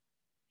money.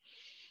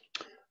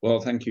 Well,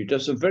 thank you.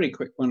 Just a very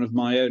quick one of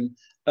my own.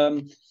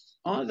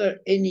 Are there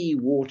any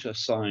water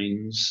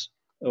signs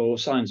or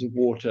signs of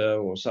water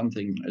or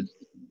something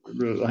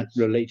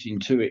relating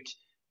to it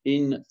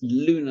in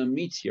lunar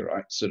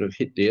meteorites that have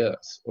hit the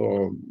Earth?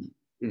 Or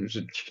is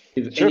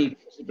Sure. any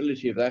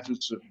possibility of that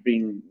has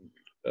been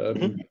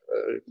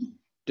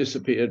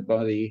disappeared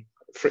by the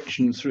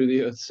friction through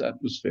the Earth's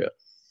atmosphere?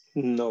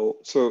 No.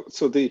 So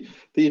the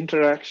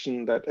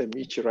interaction that a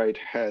meteorite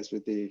has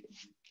with the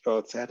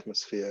Earth's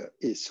atmosphere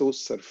is so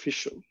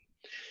superficial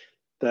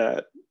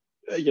that,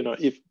 you know,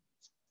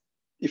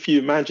 if you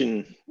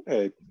imagine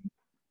a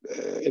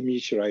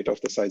meteorite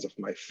of the size of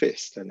my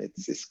fist and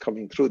it's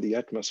coming through the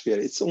atmosphere,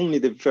 it's only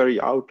the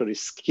very outer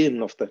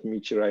skin of that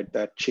meteorite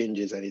that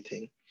changes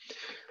anything.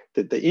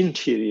 That the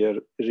interior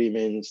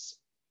remains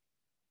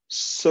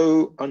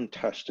so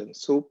untouched and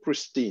so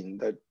pristine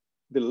that,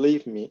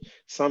 believe me,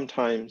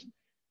 sometimes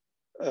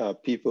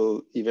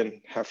people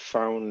even have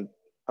found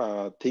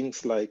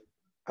things like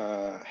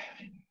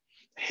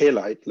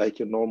halite, like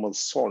your normal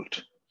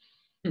salt.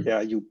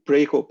 Yeah, you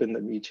break open the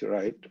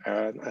meteorite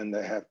and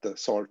they have the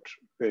salt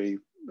very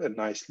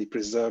nicely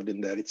preserved in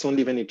there. It's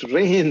only when it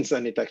rains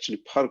and it actually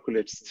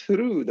percolates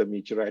through the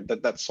meteorite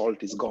that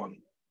salt is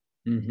gone.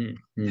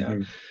 Yeah,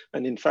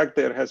 and in fact,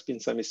 there has been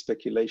some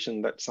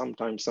speculation that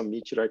sometimes some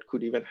meteorite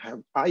could even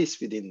have ice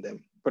within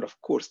them. But of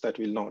course, that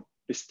will not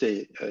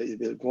stay.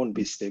 It won't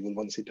be stable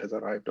once it has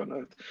arrived on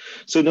Earth.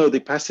 So no, the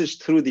passage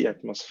through the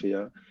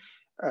atmosphere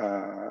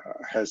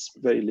has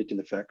very little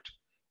effect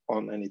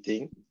on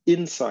anything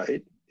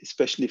inside,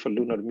 especially for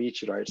lunar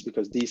meteorites,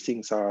 because these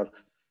things are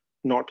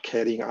not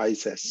carrying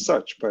ice as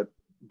such, but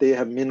they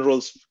have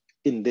minerals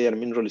in their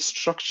mineral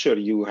structure.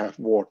 You have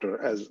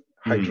water as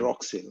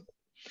hydroxyl.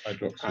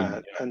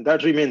 hydroxy. And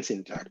that remains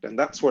intact. And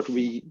that's what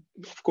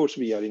of course,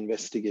 we are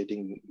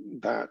investigating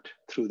that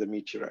through the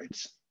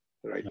meteorites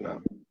right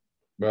now.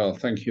 Well,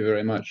 thank you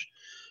very much.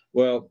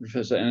 Well,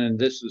 Professor Anand,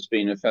 this has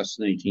been a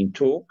fascinating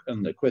talk,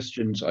 and the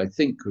questions, I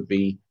think, have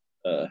been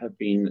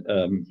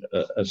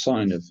a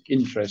sign of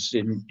interest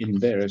in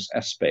various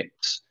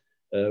aspects,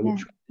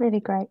 which really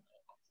great.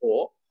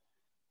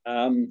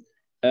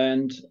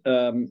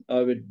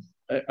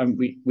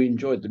 We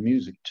enjoyed the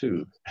music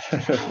too.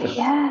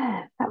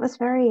 Yeah, that was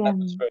very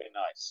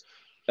nice.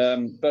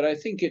 But I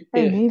think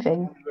very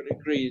moving. I would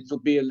agree it'll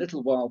be a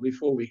little while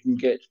before we can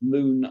get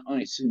moon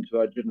ice into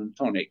our gin and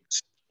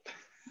tonics.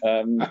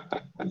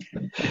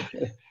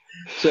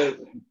 So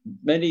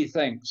many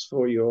thanks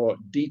for your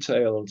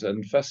detailed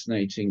and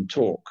fascinating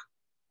talk.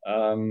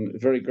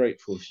 Very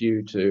grateful for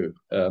you to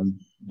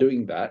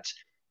doing that.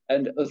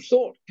 And a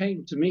thought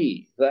came to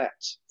me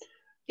that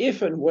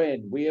if and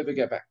when we ever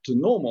get back to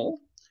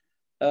normal,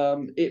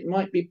 it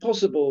might be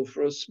possible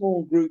for a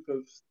small group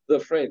of the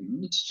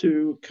friends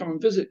to come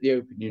and visit the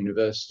Open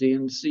University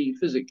and see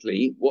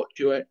physically what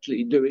you're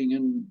actually doing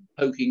and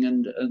poking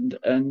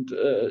and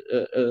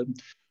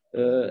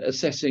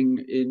assessing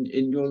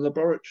in your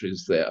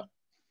laboratories there.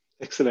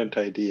 Excellent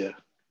idea.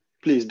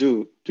 Please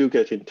do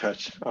get in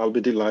touch. I'll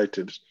be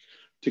delighted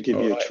to give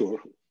you a tour.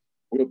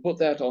 We'll put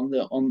that on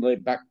the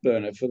back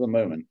burner for the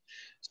moment.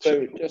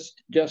 So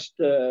just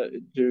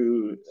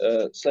to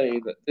say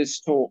that this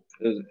talk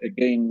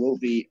again will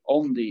be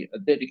on the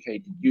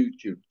dedicated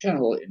YouTube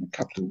channel in a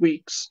couple of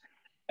weeks,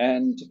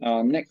 and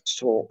our next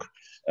talk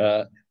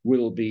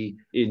will be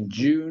in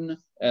June,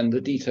 and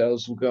the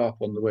details will go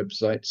up on the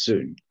website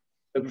soon.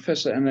 So,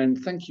 Professor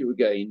Anand, thank you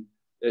again.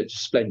 It's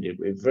splendid.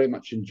 We've very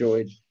much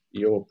enjoyed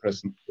your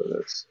presence with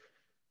us.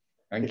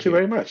 Thank you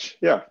very much.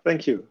 Yeah,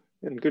 thank you.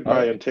 And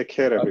goodbye and take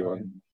care, everyone.